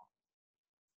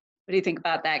 What do you think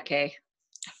about that, Kay?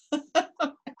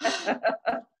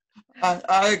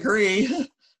 I agree.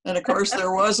 And of course,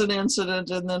 there was an incident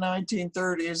in the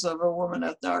 1930s of a woman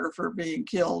ethnographer being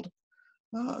killed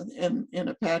in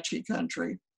Apache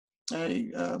country,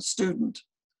 a student,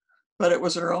 but it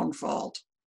was her own fault.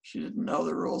 She didn't know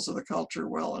the rules of the culture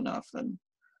well enough, and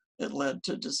it led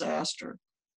to disaster.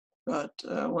 But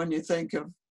when you think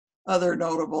of other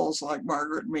notables like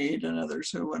Margaret Mead and others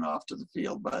who went off to the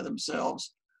field by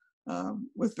themselves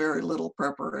with very little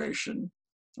preparation,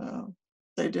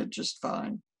 they did just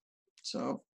fine.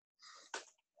 So.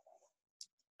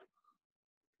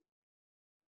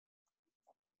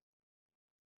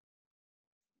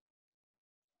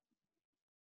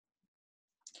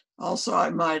 Also, I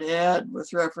might add,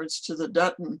 with reference to the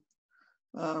Dutton,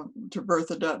 to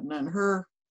Bertha Dutton and her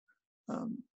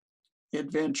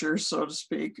adventures, so to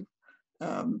speak,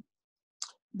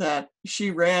 that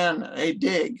she ran a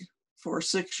dig for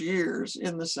 6 years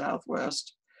in the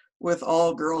Southwest with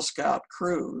all Girl Scout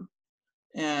crew.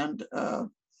 And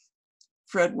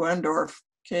Fred Wendorf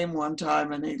came one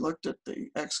time and he looked at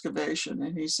the excavation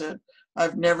and he said,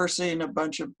 "I've never seen a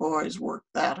bunch of boys work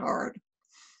that hard."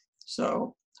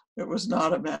 So it was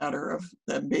not a matter of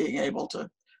them being able to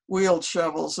wield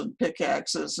shovels and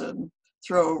pickaxes and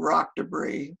throw rock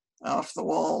debris off the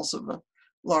walls of a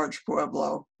large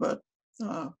pueblo, but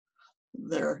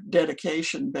their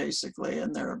dedication basically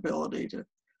and their ability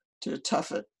to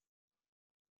tough it.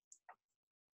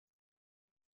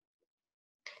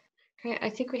 Great. I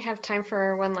think we have time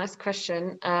for one last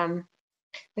question. I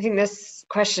think this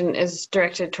question is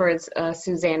directed towards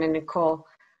Suzanne and Nicole.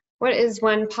 What is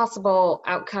one possible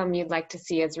outcome you'd like to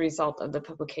see as a result of the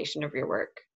publication of your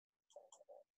work?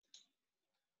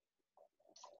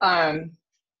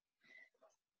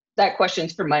 That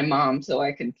question's for my mom, so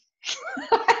I can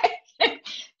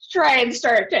try and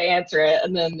start to answer it,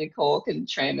 and then Nicole can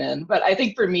chime in. But I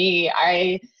think for me,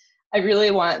 I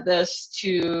really want this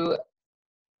to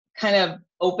kind of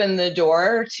open the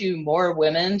door to more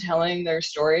women telling their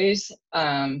stories.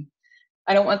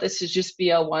 I don't want this to just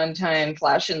be a one-time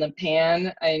flash in the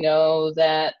pan. I know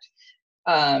that,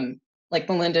 like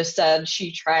Melinda said,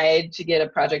 she tried to get a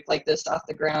project like this off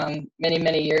the ground many,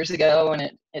 many years ago,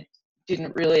 and it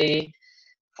didn't really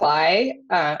fly.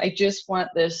 I just want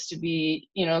this to be,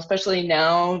 you know, especially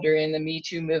now during the Me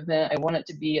Too movement, I want it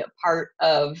to be a part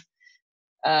of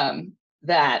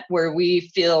that, where we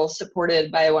feel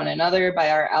supported by one another,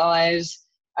 by our allies,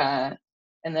 and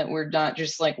that we're not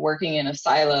just like working in a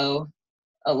silo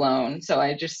alone. So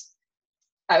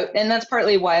and that's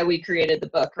partly why we created the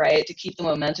book, right? To keep the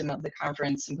momentum of the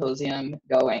conference symposium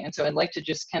going. And so I'd like to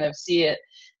just kind of see it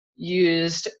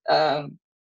used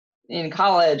in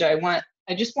college.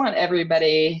 I just want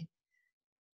everybody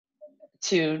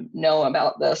to know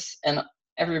about this and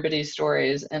everybody's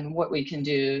stories and what we can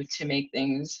do to make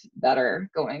things better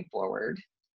going forward.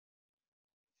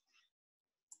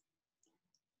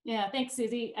 Yeah, thanks,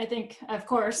 Susie. I think, of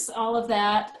course, all of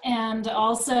that. And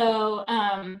also,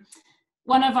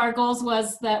 one of our goals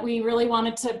was that we really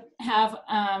wanted to have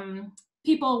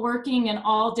people working in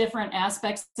all different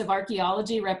aspects of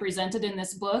archaeology represented in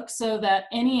this book, so that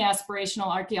any aspirational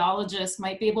archaeologist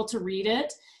might be able to read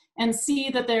it and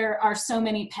see that there are so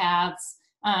many paths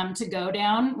to go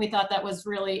down. We thought that was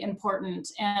really important.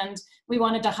 And we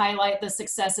wanted to highlight the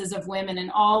successes of women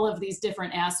in all of these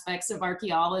different aspects of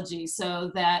archaeology, so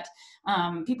that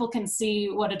people can see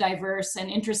what a diverse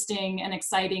and interesting and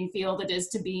exciting field it is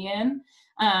to be in.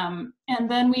 And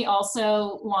then we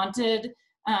also wanted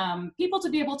people to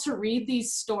be able to read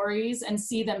these stories and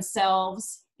see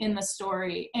themselves in the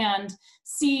story, and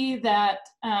see that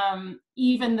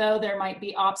even though there might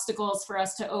be obstacles for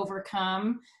us to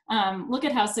overcome, look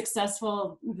at how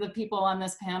successful the people on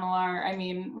this panel are. I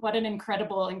mean, what an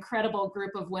incredible, incredible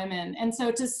group of women. And so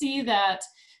to see that,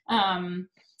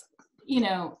 you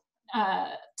know,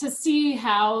 to see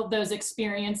how those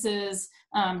experiences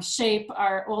shape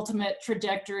our ultimate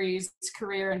trajectories,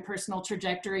 career and personal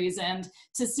trajectories, and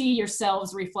to see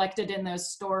yourselves reflected in those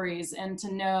stories, and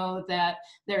to know that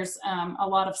there's a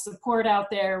lot of support out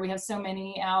there. We have so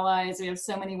many allies, we have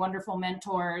so many wonderful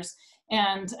mentors,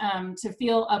 and to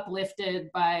feel uplifted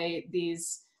by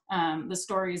these the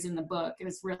stories in the book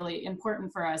is really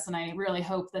important for us. And I really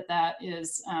hope that that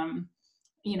is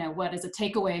you know, what is a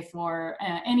takeaway for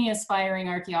any aspiring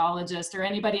archaeologist or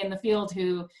anybody in the field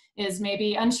who is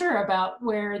maybe unsure about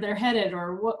where they're headed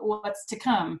or what's to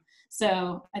come.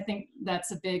 So I think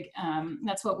that's a big,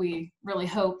 that's what we really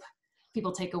hope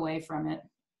people take away from it.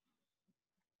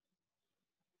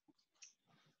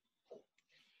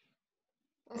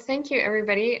 Well, thank you,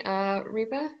 everybody.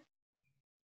 Reba,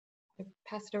 I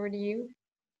pass it over to you.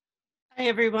 Hi,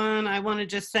 everyone. I want to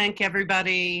just thank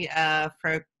everybody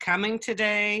for coming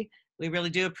today. We really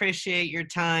do appreciate your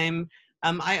time.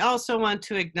 I also want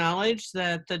to acknowledge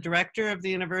that the director of the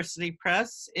University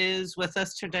Press is with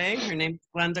us today. Her name is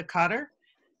Melinda.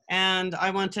 And I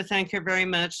want to thank her very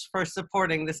much for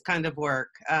supporting this kind of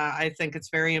work. I think it's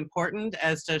very important,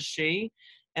 as does she.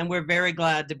 And we're very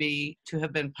glad to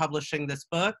have been publishing this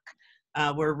book.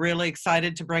 We're really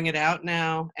excited to bring it out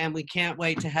now, and we can't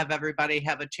wait to have everybody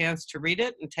have a chance to read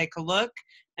it and take a look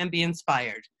and be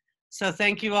inspired. So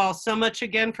thank you all so much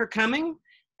again for coming,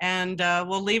 and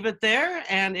we'll leave it there.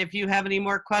 And if you have any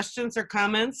more questions or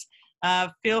comments,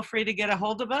 feel free to get a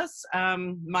hold of us.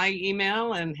 My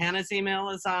email and Hannah's email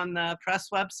is on the press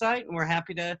website, and we're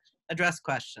happy to address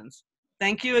questions.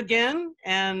 Thank you again,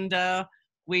 and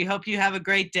we hope you have a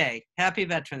great day. Happy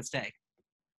Veterans Day.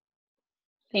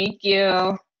 Thank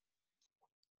you.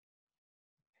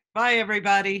 Bye,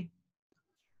 everybody.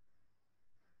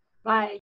 Bye.